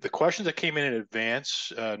 The questions that came in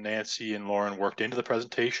advance, Nancy and Lauren worked into the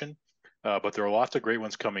presentation, but there are lots of great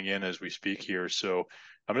ones coming in as we speak here. So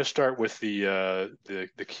I'm going to start with the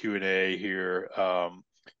Q&A here,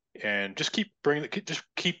 and just keep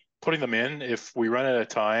putting them in. If we run out of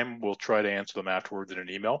time, we'll try to answer them afterwards in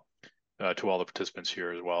an email to all the participants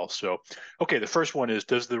here as well. So, okay, the first one is,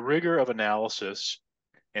 does the rigor of analysis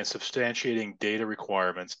and substantiating data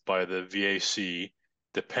requirements by the VAC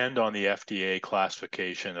depend on the FDA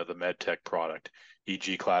classification of the Medtech product,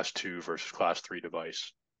 e.g. class 2 versus class 3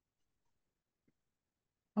 device?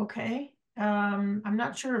 Okay. I'm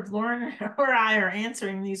not sure if Lauren or I are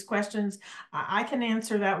answering these questions. I can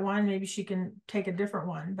answer that one. Maybe she can take a different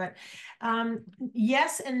one. But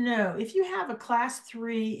yes and no. If you have a class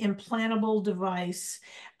 3 implantable device,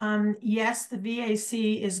 yes, the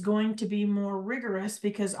VAC is going to be more rigorous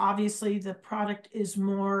because obviously the product is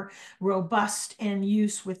more robust in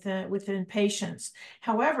use within patients.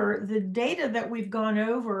 However, the data that we've gone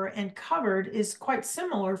over and covered is quite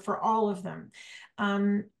similar for all of them.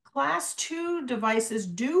 Class 2 devices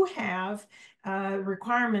do have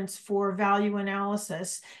requirements for value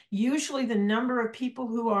analysis. Usually the number of people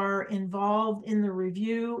who are involved in the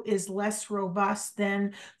review is less robust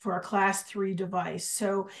than for a class 3 device.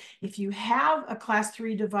 So if you have a class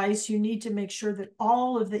 3 device, you need to make sure that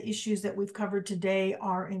all of the issues that we've covered today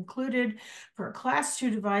are included. For a class 2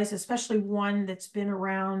 device, especially one that's been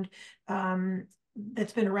around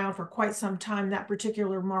for quite some time, that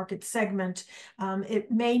particular market segment,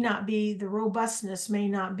 it may not be, the robustness may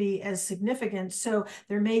not be as significant. So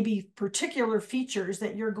there may be particular features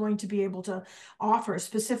that you're going to be able to offer,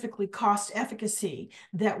 specifically cost efficacy,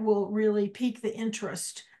 that will really pique the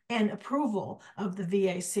interest and approval of the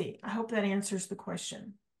VAC. I hope that answers the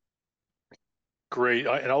question. Great.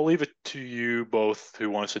 And I'll leave it to you both who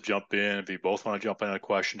wants to jump in. If you both want to jump in on a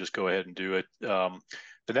question, just go ahead and do it.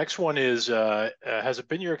 The next one is, has it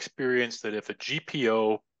been your experience that if a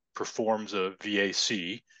GPO performs a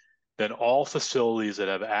VAC, then all facilities that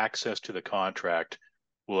have access to the contract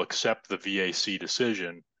will accept the VAC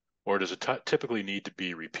decision, or does it typically need to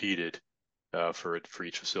be repeated for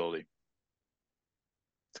each facility?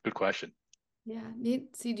 It's a good question. Yeah. Do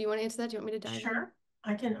you want to answer that? Do you want me to dive in? Sure.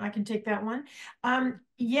 I can take that one.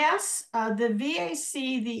 Yes, the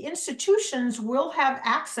VAC, the institutions will have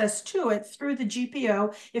access to it through the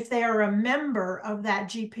GPO if they are a member of that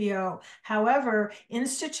GPO. However,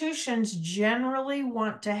 institutions generally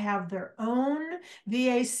want to have their own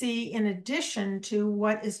VAC in addition to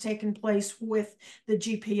what is taking place with the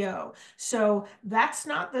GPO. So that's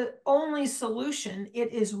not the only solution.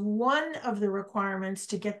 It is one of the requirements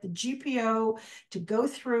to get the GPO to go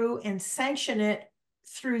through and sanction it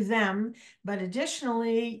through them, but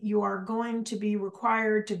additionally, you are going to be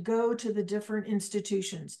required to go to the different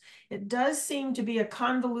institutions. It does seem to be a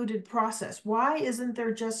convoluted process. Why isn't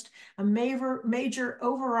there just a major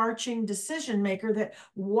overarching decision maker that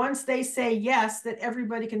once they say yes, that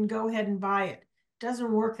everybody can go ahead and buy it?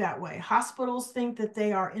 Doesn't work that way. Hospitals think that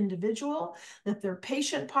they are individual, that their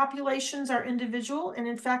patient populations are individual, and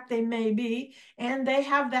in fact they may be, and they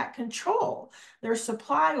have that control. Their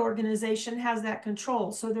supply organization has that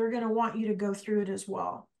control, so they're going to want you to go through it as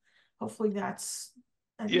well. Hopefully that's...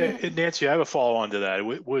 Yeah, and Nancy, I have a follow-on to that.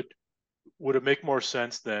 Would it make more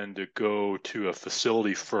sense then to go to a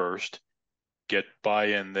facility first, get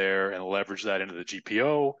buy-in there and leverage that into the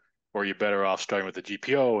GPO, or are you better off starting with the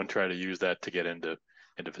GPO and try to use that to get into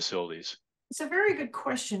facilities? It's a very good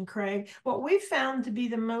question, Craig. What we've found to be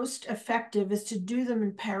the most effective is to do them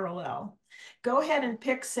in parallel. Go ahead and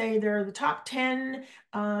pick, say, the top 10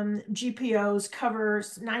 GPOs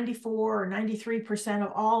covers 94 or 93%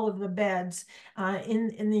 of all of the beds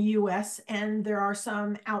in the US, and there are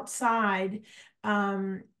some outside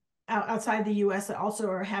the US that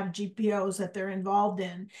also have GPOs that they're involved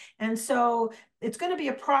in. And so it's going to be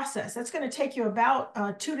a process. It's going to take you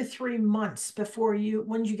about 2 to 3 months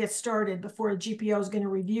when you get started, before a GPO is going to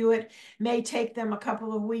review it. May take them a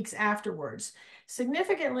couple of weeks afterwards.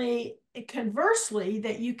 Significantly, conversely,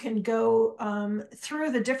 that you can go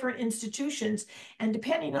through the different institutions, and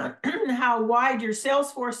depending on how wide your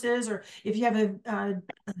sales force is, or if you have a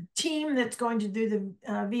team that's going to do the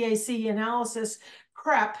VAC analysis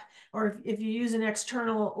prep, or if you use an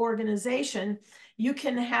external organization, you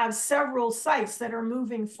can have several sites that are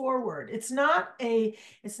moving forward. It's not a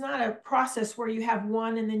process where you have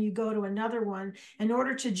one and then you go to another one. In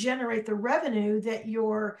order to generate the revenue that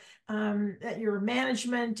your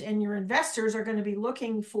management and your investors are going to be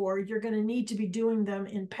looking for, you're going to need to be doing them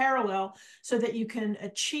in parallel so that you can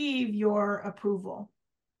achieve your approval.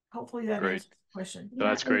 Hopefully that answers the question. Yeah.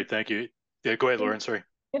 That's great. Thank you. Yeah, go ahead, Lauren. Sorry.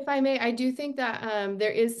 If I may, I do think that there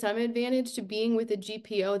is some advantage to being with a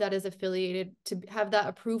GPO that is affiliated, to have that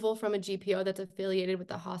approval from a GPO that's affiliated with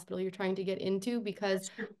the hospital you're trying to get into, because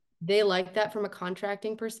they like that from a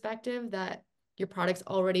contracting perspective, that your product's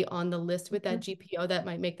already on the list with that GPO. That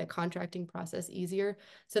might make the contracting process easier.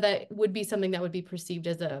 So that would be something that would be perceived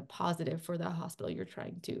as a positive for the hospital you're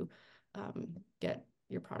trying to get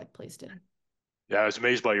your product placed in. Yeah, I was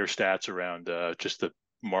amazed by your stats around just the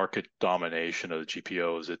market domination of the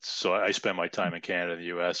GPOs. So I spend my time in Canada and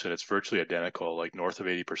the US, and it's virtually identical, like north of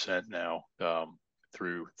 80% now,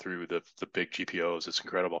 through the big GPOs. It's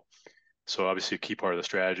incredible. So obviously a key part of the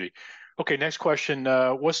strategy. Okay, next question.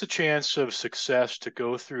 What's the chance of success to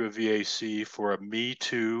go through a VAC for a Me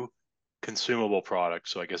Too consumable product?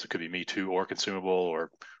 So I guess it could be Me Too or consumable,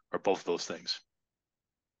 or both of those things.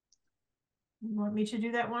 You want me to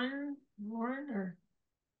do that one, Lauren, or?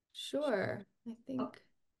 Sure, I think.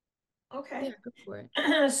 Okay. Yeah, go for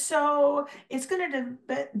it. So it's going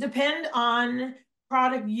to depend on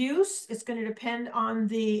product use. It's going to depend on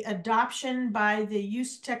the adoption by the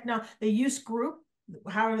use group,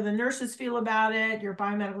 how the nurses feel about it, your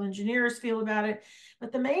biomedical engineers feel about it.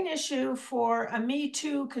 But the main issue for a Me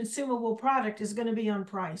Too consumable product is going to be on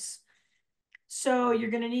price. So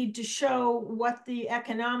you're going to need to show what the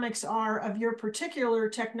economics are of your particular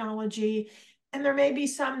technology. And there may be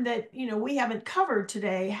some that, we haven't covered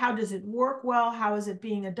today. How does it work well? How is it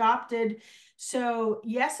being adopted? So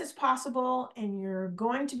yes, it's possible, and you're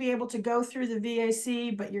going to be able to go through the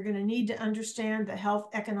VAC, but you're going to need to understand the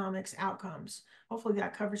health economics outcomes. Hopefully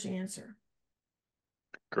that covers the answer.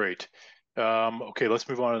 Great. Okay, let's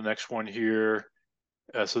move on to the next one here.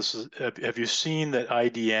 So this is, have you seen that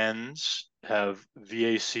IDNs have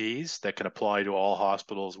VACs that can apply to all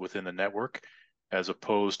hospitals within the network, as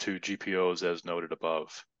opposed to GPOs as noted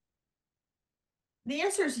above? The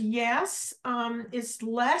answer is yes. It's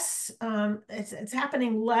less, it's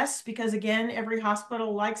happening less because, again, every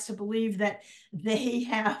hospital likes to believe that they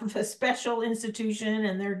have a special institution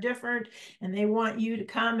and they're different, and they want you to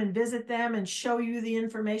come and visit them and show you the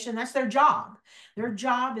information. That's their job. Their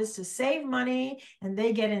job is to save money, and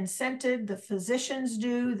they get incented. The physicians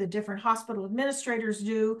do, the different hospital administrators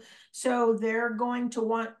do. So they're going to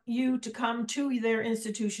want you to come to their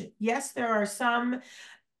institution. Yes, there are some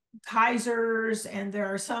Kaisers, and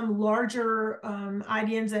there are some larger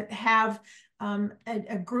IDNs that have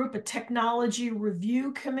a group, a technology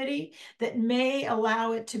review committee that may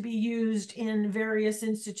allow it to be used in various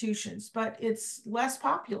institutions, but it's less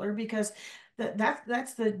popular because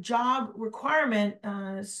that's the job requirement.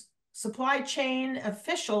 Supply chain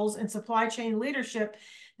officials and supply chain leadership,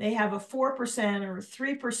 they have a 4% or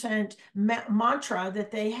 3% mantra that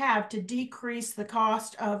they have to decrease the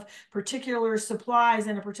cost of particular supplies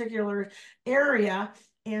in a particular area.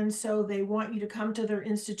 And so they want you to come to their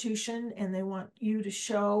institution, and they want you to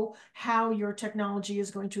show how your technology is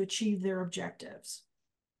going to achieve their objectives.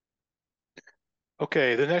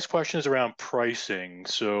 Okay, the next question is around pricing.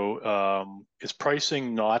 So is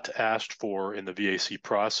pricing not asked for in the VAC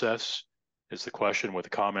process? Is the question, with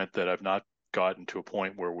a comment that I've not gotten to a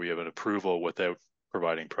point where we have an approval without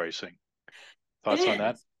providing pricing. Thoughts on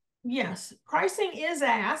that? Yes, pricing is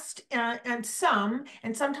asked, and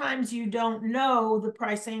sometimes you don't know the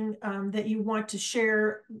pricing that you want to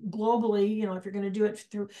share globally, if you're going to do it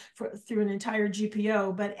through an entire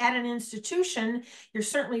GPO. But at an institution, you're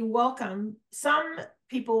certainly welcome. Some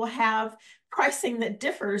people have pricing that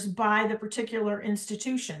differs by the particular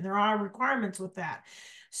institution. There are requirements with that.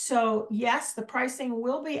 So yes, the pricing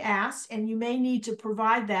will be asked, and you may need to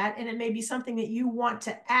provide that, and it may be something that you want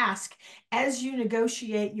to ask as you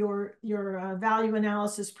negotiate your value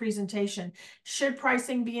analysis presentation. Should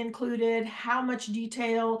pricing be included? How much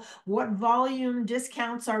detail? What volume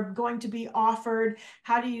discounts are going to be offered?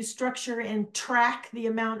 How do you structure and track the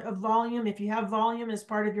amount of volume? If you have volume as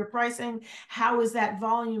part of your pricing, how is that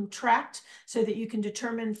volume tracked so that you can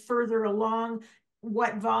determine further along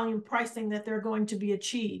what volume pricing that they're going to be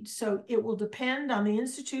achieved? So it will depend on the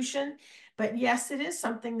institution, but yes, it is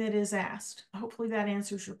something that is asked. Hopefully that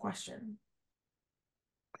answers your question.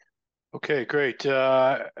 Okay, great.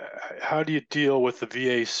 How do you deal with the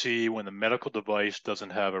VAC when the medical device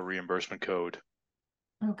doesn't have a reimbursement code?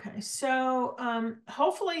 Okay, so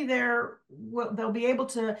hopefully they'll be able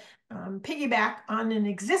to piggyback on an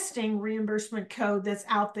existing reimbursement code that's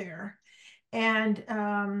out there. And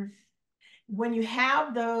when you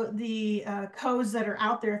have the codes that are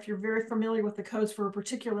out there, if you're very familiar with the codes for a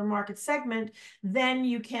particular market segment, then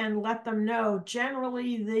you can let them know.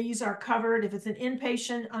 Generally, these are covered if it's an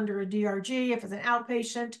inpatient under a DRG, if it's an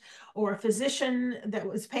outpatient or a physician that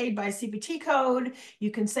was paid by a CPT code.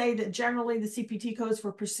 You can say that generally the CPT codes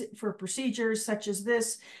for procedures such as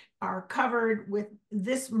this are covered with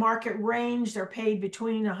this market range. They're paid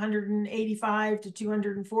between $185 to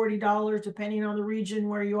 $240, depending on the region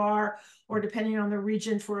where you are, or depending on the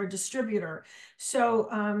region for a distributor.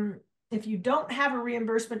 So if you don't have a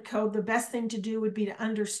reimbursement code, the best thing to do would be to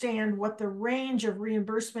understand what the range of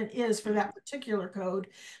reimbursement is for that particular code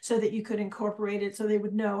so that you could incorporate it so they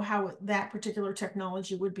would know how that particular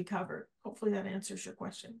technology would be covered. Hopefully that answers your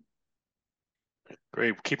question.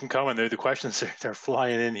 Great. Keep them coming. The questions, they're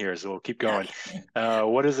flying in here, so we'll keep going. Okay.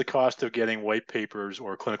 What is the cost of getting white papers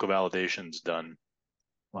or clinical validations done?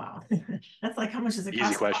 Wow, that's like how much does it Easy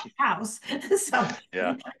cost to buy question. a house? So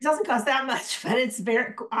Yeah. it doesn't cost that much, but it's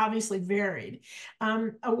very obviously varied.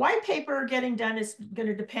 A white paper getting done is going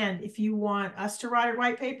to depend. If you want us to write a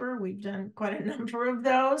white paper, we've done quite a number of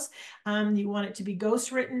those. You want it to be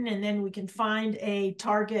ghostwritten, and then we can find a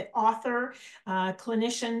target author,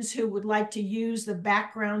 clinicians who would like to use the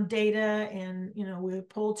background data, and we'll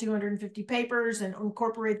pull 250 papers and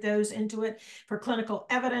incorporate those into it for clinical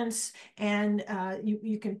evidence, and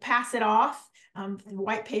you can pass it off,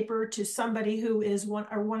 white paper, to somebody who is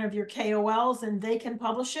one of your KOLs, and they can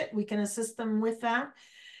publish it. We can assist them with that.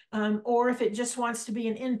 Or if it just wants to be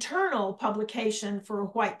an internal publication for a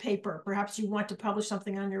white paper, perhaps you want to publish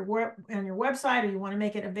something on your website, or you want to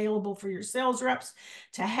make it available for your sales reps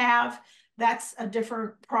to have. That's a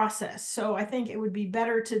different process. So I think it would be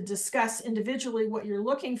better to discuss individually what you're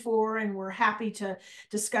looking for, and we're happy to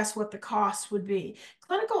discuss what the costs would be.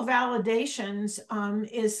 Clinical validations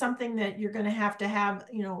is something that you're going to have,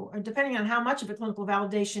 depending on how much of a clinical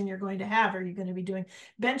validation you're going to have. Are you going to be doing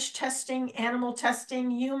bench testing, animal testing,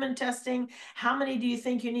 human testing? How many do you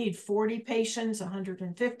think you need? 40 patients,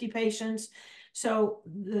 150 patients? So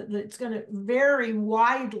it's going to vary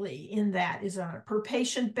widely in that. Is it on a per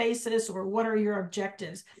patient basis, or what are your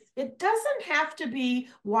objectives? It doesn't have to be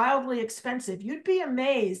wildly expensive. You'd be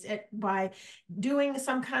amazed by doing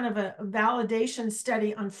some kind of a validation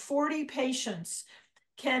study on 40 patients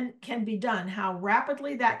can be done. How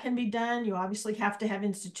rapidly that can be done, you obviously have to have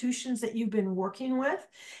institutions that you've been working with,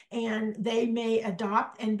 and they may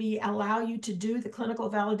adopt and allow you to do the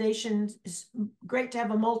clinical validation. It's great to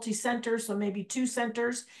have a multi-center, so maybe 2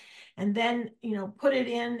 centers, and then put it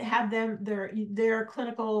in, have them their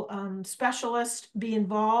clinical specialist be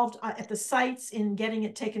involved at the sites in getting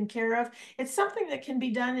it taken care of. It's something that can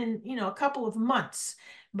be done in a couple of months.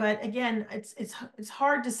 But again, it's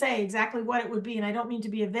hard to say exactly what it would be, and I don't mean to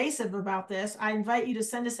be evasive about this. I invite you to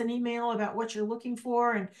send us an email about what you're looking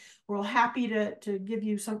for, and we're happy to give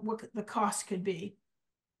you what the cost could be.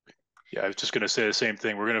 Yeah, I was just going to say the same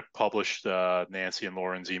thing. We're going to publish Nancy and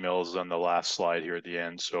Lauren's emails on the last slide here at the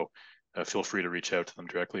end, so feel free to reach out to them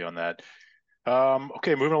directly on that.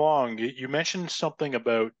 Okay, moving along. You mentioned something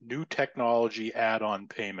about new technology add-on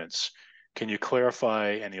payments. Can you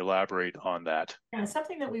clarify and elaborate on that? Yeah,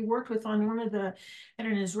 something that we worked with on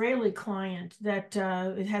an Israeli client that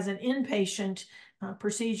it has an inpatient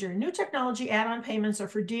procedure. New technology add-on payments are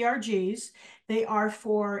for DRGs. They are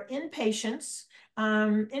for inpatient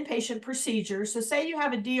procedures. So say you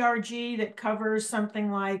have a DRG that covers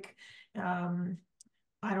something like, I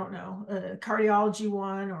don't know, a cardiology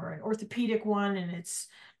one or an orthopedic one, and it's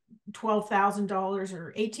 $12,000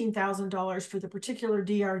 or $18,000 for the particular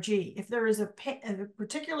DRG. If there is a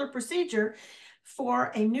particular procedure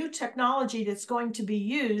for a new technology that's going to be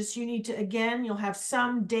used, you need to, again, you'll have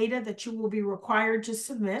some data that you will be required to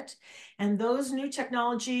submit, and those new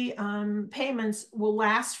technology payments will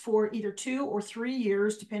last for either 2 or 3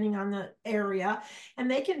 years, depending on the area, and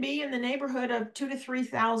they can be in the neighborhood of $2,000 to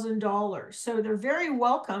 $3,000. So they're very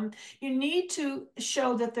welcome. You need to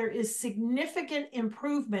show that there is significant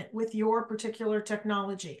improvement with your particular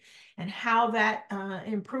technology and how that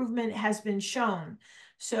improvement has been shown.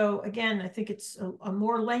 So again, I think it's a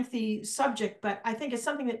more lengthy subject, but I think it's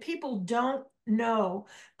something that people don't know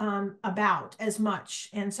about as much.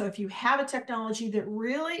 And so if you have a technology that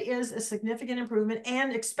really is a significant improvement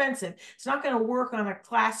and expensive, it's not going to work on a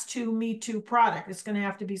class 2 Me Too product. It's going to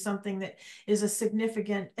have to be something that is a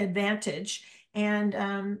significant advantage. And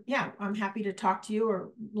yeah, I'm happy to talk to you,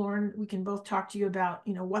 or Lauren, we can both talk to you about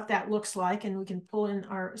what that looks like, and we can pull in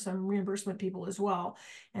some reimbursement people as well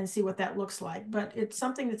and see what that looks like. But it's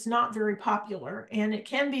something that's not very popular, and it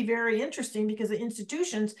can be very interesting because the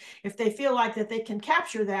institutions, if they feel like that they can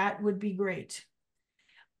capture that, would be great.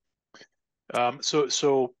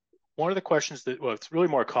 So one of the questions that, well, it's really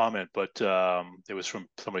more a comment, but it was from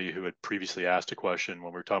somebody who had previously asked a question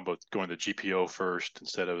when we were talking about going to GPO first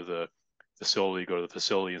instead of the facility, go to the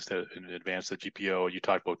facility instead of in advance of the GPO. You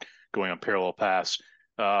talked about going on parallel paths.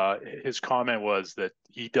 His comment was that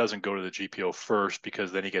he doesn't go to the GPO first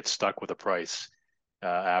because then he gets stuck with a price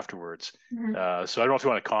afterwards. So I don't know if you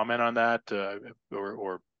want to comment on that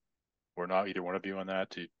or not, either one of you on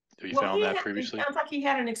that. Have you Well, found that it previously? sounds like he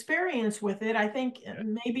had an experience with it. I think Yeah.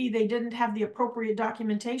 maybe they didn't have the appropriate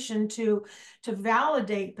documentation to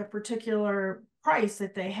validate the particular price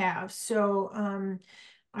that they have. So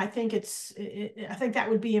I think I think that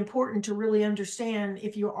would be important to really understand.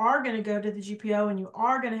 If you are going to go to the GPO and you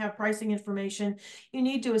are going to have pricing information, you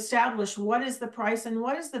need to establish what is the price and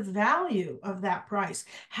what is the value of that price.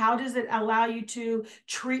 How does it allow you to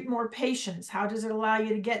treat more patients? How does it allow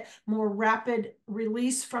you to get more rapid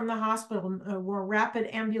release from the hospital, more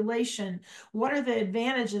rapid ambulation? What are the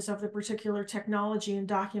advantages of the particular technology and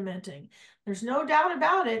documenting? There's no doubt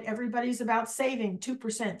about it. Everybody's about saving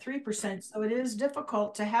 2%, 3%. So it is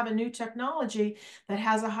difficult to have a new technology that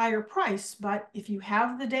has a higher price. But if you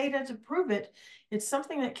have the data to prove it, it's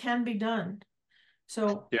something that can be done.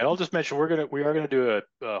 So Yeah, I'll just mention we are gonna do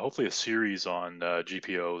a hopefully a series on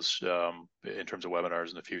GPOs in terms of webinars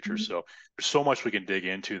in the future. So there's so much we can dig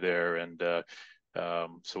into there, and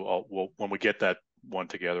so when we get that one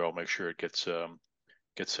together, I'll make sure it gets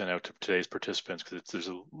sent out to today's participants, because there's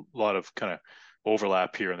a lot of kind of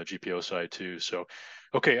overlap here on the GPO side too. So,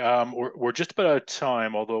 okay, we're just about out of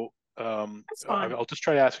time. Although that's fine. I'll just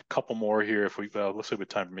try to ask a couple more here. If we looks like we have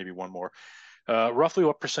time for maybe one more. Roughly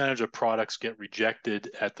what percentage of products get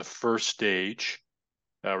rejected at the first stage,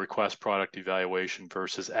 request product evaluation,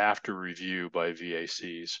 versus after review by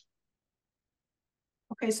VACs?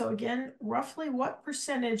 Okay, so again, roughly what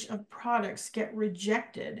percentage of products get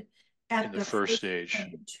rejected at In the the first first stage.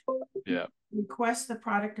 stage? Yeah. Request the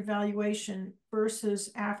product evaluation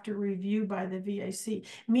versus after review by the VAC,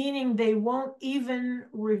 meaning they won't even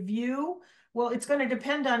review. Well, it's going to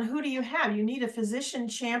depend on who do you have. You need a physician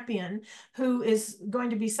champion who is going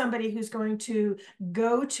to be somebody who's going to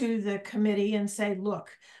go to the committee and say, look,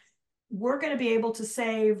 we're going to be able to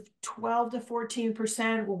save 12 to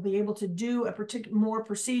 14%. We'll be able to do a particular more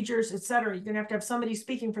procedures, et cetera. You're going to have somebody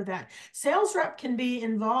speaking for that. Sales rep can be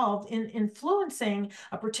involved in influencing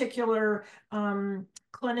a particular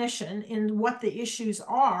clinician in what the issues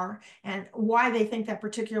are and why they think that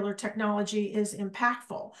particular technology is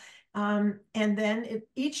impactful. And then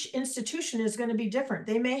each institution is going to be different.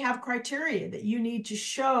 They may have criteria that you need to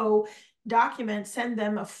show, document, send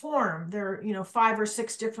them a form. There are, 5 or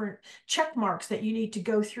 6 different check marks that you need to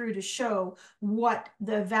go through to show what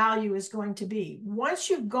the value is going to be.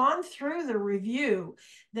 Once you've gone through the review,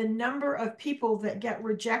 the number of people that get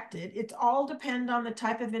rejected, it all depends on the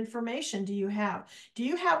type of information do you have. Do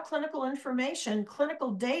you have clinical information,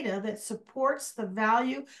 clinical data that supports the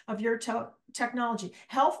value of your technology?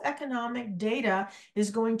 Health economic data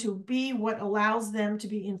is going to be what allows them to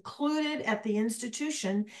be included at the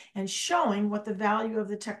institution and showing what the value of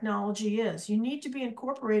the technology is. You need to be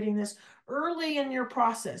incorporating this early in your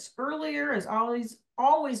process. Earlier is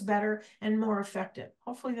always better and more effective.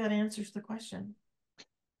 Hopefully that answers the question.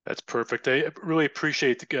 That's perfect. I really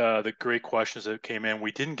appreciate the great questions that came in.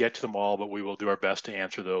 We didn't get to them all, but we will do our best to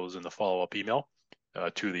answer those in the follow-up email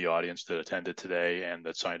to the audience that attended today and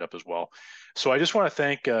that signed up as well. So I just want to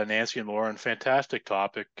thank Nancy and Lauren. Fantastic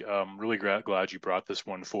topic. Really glad you brought this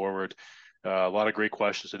one forward. A lot of great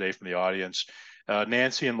questions today from the audience.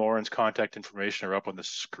 Nancy and Lauren's contact information are up on the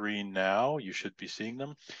screen now. You should be seeing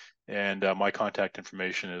them, and my contact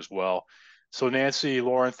information as well. So Nancy,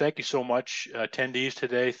 Lauren, thank you so much. Attendees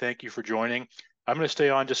today, thank you for joining. I'm going to stay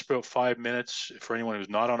on just about 5 minutes. For anyone who's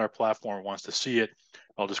not on our platform and wants to see it,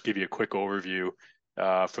 I'll just give you a quick overview.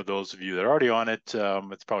 For those of you that are already on it,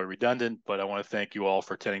 it's probably redundant, but I want to thank you all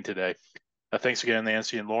for attending today. Thanks again,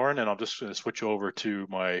 Nancy and Lauren, and I'm just going to switch over to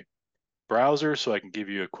my browser so I can give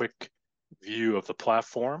you a quick view of the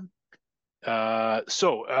platform.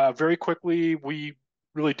 Very quickly, we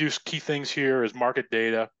really do key things here as market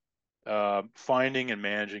data, finding and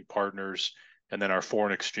managing partners, and then our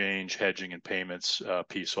foreign exchange, hedging, and payments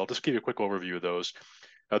piece. So I'll just give you a quick overview of those.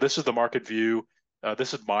 This is the market view.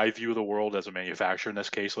 This is my view of the world as a manufacturer in this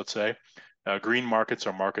case, let's say. Green markets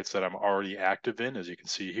are markets that I'm already active in, as you can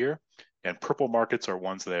see here, and purple markets are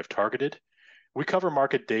ones that I've targeted. We cover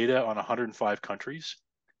market data on 105 countries,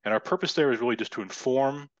 and our purpose there is really just to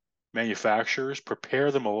inform manufacturers, prepare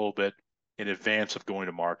them a little bit in advance of going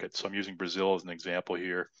to market. So I'm using Brazil as an example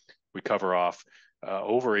here. We cover off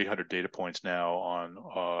over 800 data points now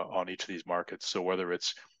on each of these markets. So whether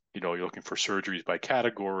it's, you're looking for surgeries by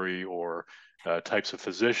category or types of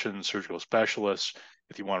physicians, surgical specialists,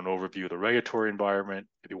 if you want an overview of the regulatory environment,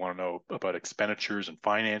 if you want to know about expenditures and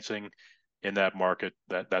financing in that market,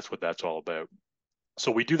 that's what that's all about. So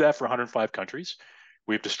we do that for 105 countries.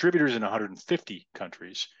 We have distributors in 150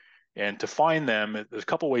 countries. And to find them, there's a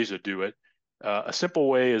couple ways to do it. A simple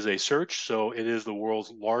way is a search. So it is the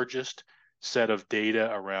world's largest set of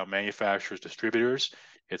data around manufacturers, distributors.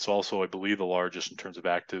 It's also, I believe, the largest in terms of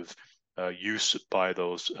active use by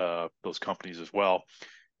those companies as well.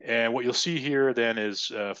 And what you'll see here then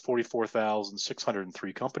is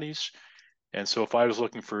 44,603 companies. And so if I was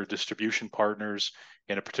looking for distribution partners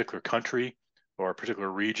in a particular country or a particular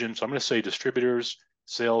region, so I'm going to say distributors,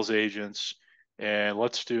 sales agents, and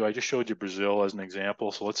I just showed you Brazil as an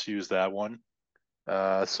example, so let's use that one.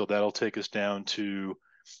 So that'll take us down to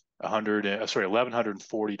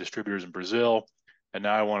 1,140 distributors in Brazil. And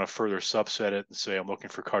now I want to further subset it and say I'm looking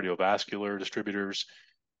for cardiovascular distributors.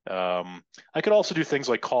 I could also do things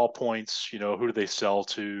like call points, who do they sell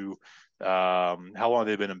to? How long have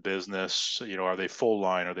they been in business? Are they full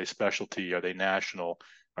line? Are they specialty? Are they national?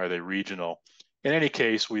 Are they regional? In any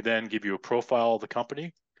case, we then give you a profile of the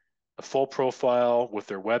company, a full profile with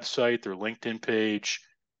their website, their LinkedIn page,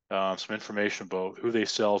 some information about who they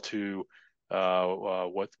sell to,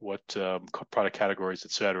 what product categories,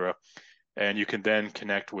 etc. And you can then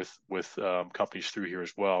connect with companies through here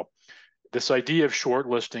as well. This idea of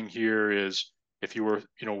shortlisting here is if you were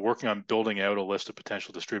working on building out a list of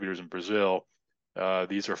potential distributors in Brazil,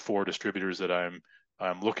 these are 4 distributors that I'm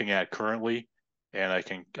looking at currently, and I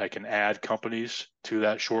can add companies to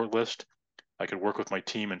that short list. I could work with my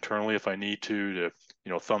team internally if I need to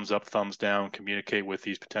thumbs up, thumbs down, communicate with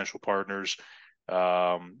these potential partners.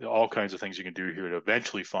 All kinds of things you can do here to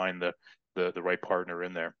eventually find the right partner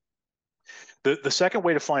in there. The second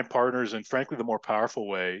way to find partners, and frankly the more powerful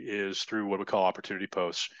way, is through what we call opportunity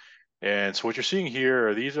posts. And so what you're seeing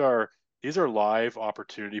here, these are live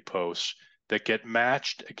opportunity posts that get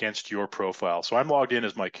matched against your profile. So I'm logged in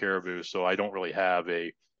as my Caribou, so I don't really have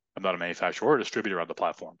I'm not a manufacturer or a distributor on the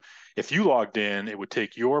platform. If you logged in, it would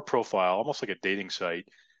take your profile, almost like a dating site,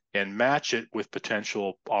 and match it with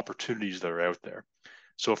potential opportunities that are out there.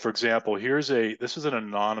 So for example, this is an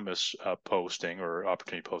anonymous posting, or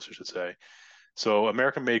opportunity post, I should say. So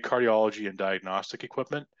American-made cardiology and diagnostic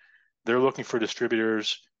equipment, they're looking for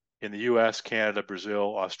distributors in the US, Canada,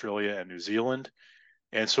 Brazil, Australia, and New Zealand.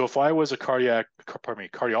 And so if I was a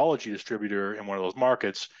cardiology distributor in one of those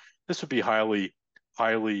markets, this would be highly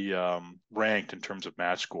ranked in terms of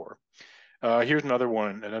match score. Here's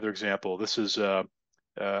another example. This is a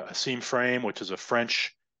Seam Frame, which is a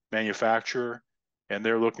French manufacturer, and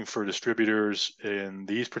they're looking for distributors in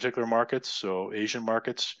these particular markets, so Asian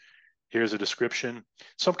markets. Here's a description.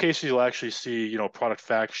 Some cases you'll actually see, product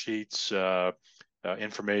fact sheets,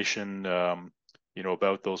 information,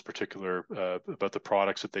 about those particular, about the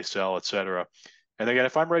products that they sell, etc. And again,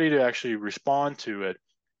 if I'm ready to actually respond to it,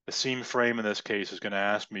 the Seam Frame in this case is going to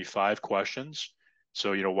ask me 5 questions.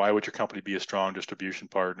 So, why would your company be a strong distribution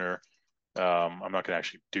partner? I'm not going to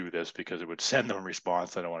actually do this because it would send them a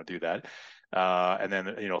response. I don't want to do that. And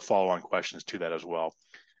then, follow-on questions to that as well.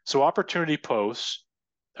 So opportunity posts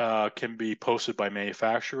can be posted by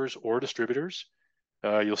manufacturers or distributors.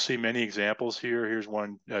 You'll see many examples here. Here's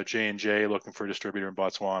one, J&J looking for a distributor in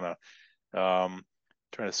Botswana. Trying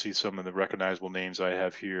to see some of the recognizable names I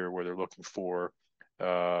have here where they're looking for.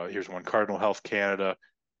 Here's one, Cardinal Health Canada,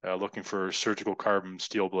 looking for surgical carbon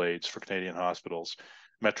steel blades for Canadian hospitals.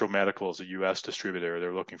 Metro Medical is a US distributor.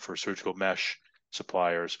 They're looking for surgical mesh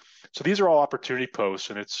suppliers. So these are all opportunity posts,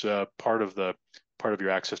 and it's part of your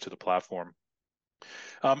access to the platform.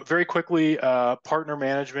 Very quickly, partner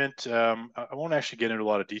management. I won't actually get into a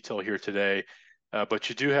lot of detail here today, but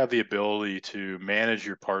you do have the ability to manage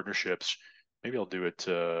your partnerships. Maybe I'll do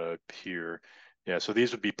it here. Yeah, so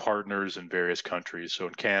these would be partners in various countries. So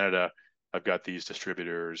in Canada, I've got these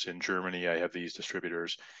distributors. In Germany, I have these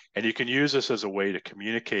distributors. And you can use this as a way to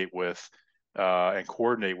communicate with and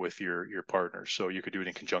coordinate with your partners. So you could do it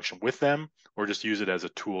in conjunction with them, or just use it as a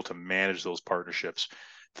tool to manage those partnerships.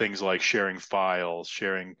 Things like sharing files,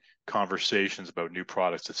 sharing conversations about new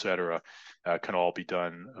products, etc., can all be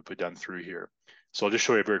done through here. So I'll just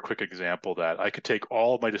show you a very quick example that I could take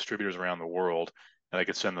all of my distributors around the world and I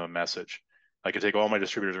could send them a message. I could take all my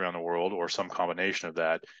distributors around the world, or some combination of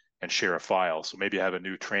that, and share a file. So maybe I have a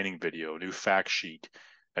new training video, a new fact sheet,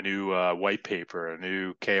 a new white paper, a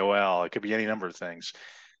new KOL. It could be any number of things.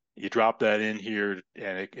 You drop that in here,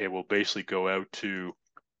 and it will basically go out to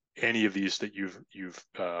any of these that you've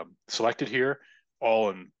selected here,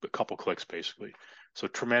 all in a couple clicks, basically. So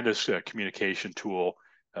tremendous communication tool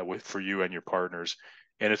for you and your partners,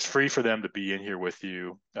 and it's free for them to be in here with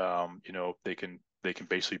you. They can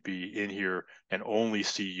basically be in here and only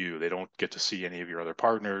see you. They don't get to see any of your other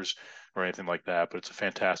partners or anything like that, but it's a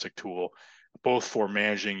fantastic tool, both for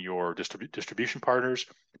managing your distribution partners,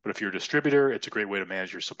 but if you're a distributor, it's a great way to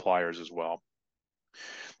manage your suppliers as well.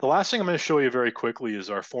 The last thing I'm going to show you very quickly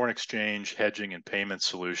is our foreign exchange hedging and payment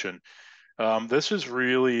solution. This is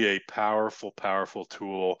really a powerful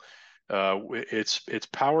tool. It's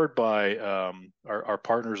powered by our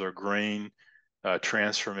partners are Grain,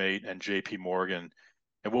 Transformate, and JP Morgan.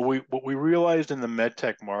 And what we realized in the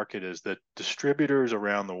medtech market is that distributors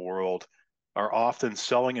around the world are often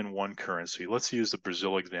selling in one currency. Let's use the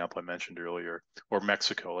Brazil example I mentioned earlier, or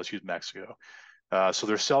Mexico. Let's use Mexico. So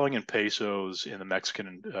they're selling in pesos in the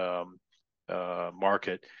Mexican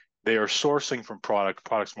market. They are sourcing from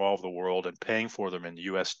products from all over the world and paying for them in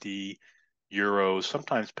USD, euros,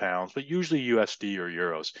 sometimes pounds, but usually USD or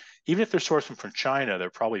euros. Even if they're sourcing from China,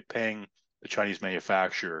 they're probably paying the Chinese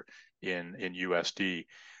manufacturer in USD.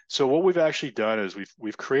 So what we've actually done is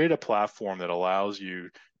we've created a platform that allows you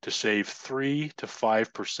to save 3 to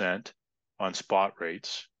 5% on spot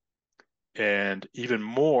rates and even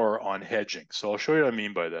more on hedging. So I'll show you what I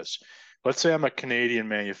mean by this. Let's say I'm a Canadian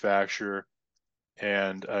manufacturer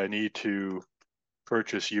and I need to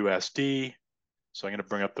purchase USD. So I'm going to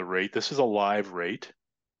bring up the rate. This is a live rate.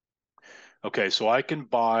 Okay, so I can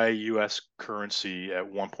buy US currency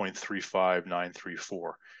at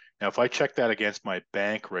 1.35934. Now, if I check that against my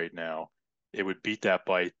bank right now, it would beat that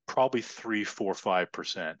by probably 3, 4,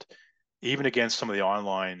 5%. Even against some of the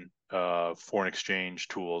online foreign exchange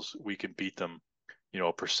tools, we can beat them,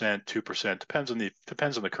 1%, 2%,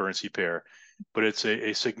 depends on the currency pair, but it's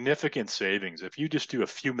a significant savings. If you just do a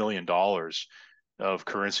few $1 million of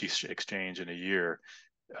currency exchange in a year,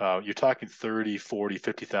 you're talking $30,000, $40,000,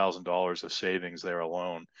 $50,000 of savings there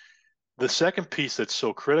alone. The second piece that's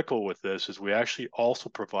so critical with this is we actually also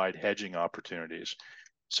provide hedging opportunities.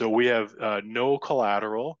 So we have no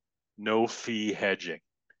collateral, no fee hedging.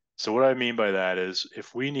 So what I mean by that is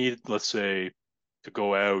if we need, let's say, to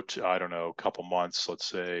go out, I don't know, a couple months, let's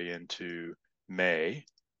say into May,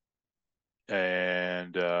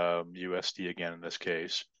 and USD again in this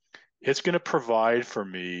case, it's going to provide for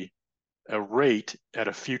me a rate at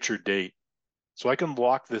a future date. So I can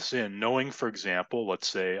lock this in knowing, for example, let's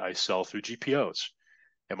say I sell through GPOs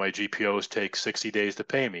and my GPOs take 60 days to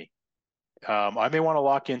pay me. I may want to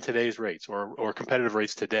lock in today's rates or competitive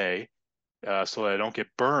rates today so that I don't get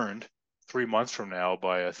burned 3 months from now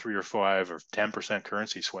by a 3 or 5 or 10%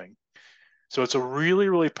 currency swing. So it's a really,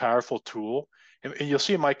 really powerful tool. And you'll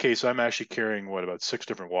see in my case, I'm actually carrying about 6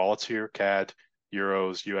 different wallets here: CAD,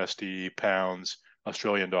 euros, USD, pounds,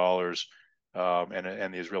 Australian dollars,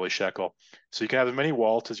 and the Israeli shekel. So you can have as many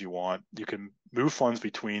wallets as you want. You can move funds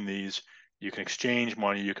between these. You can exchange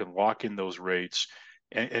money. You can lock in those rates.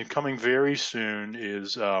 And coming very soon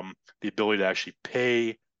is the ability to actually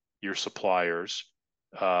pay your suppliers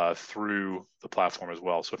through the platform as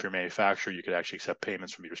well. So if you're a manufacturer, you could actually accept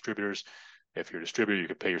payments from your distributors. If you're a distributor, you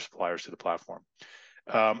could pay your suppliers to the platform.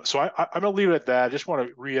 So I'm going to leave it at that. I just want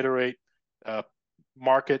to reiterate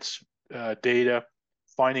markets, data,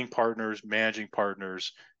 finding partners, managing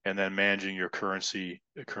partners, and then managing your currency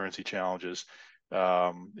challenges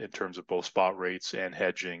in terms of both spot rates and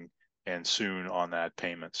hedging, and soon on that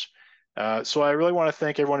payments. So I really want to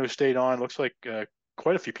thank everyone who stayed on. Looks like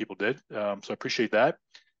quite a few people did. So I appreciate that.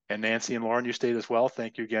 And Nancy and Lauren, you stayed as well.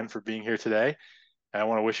 Thank you again for being here today. I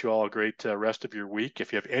want to wish you all a great rest of your week.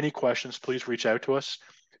 If you have any questions, please reach out to us.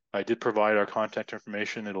 I did provide our contact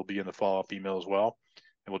information. It'll be in the follow-up email as well.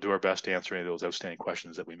 And we'll do our best to answer any of those outstanding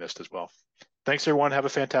questions that we missed as well. Thanks, everyone. Have a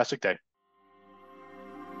fantastic day.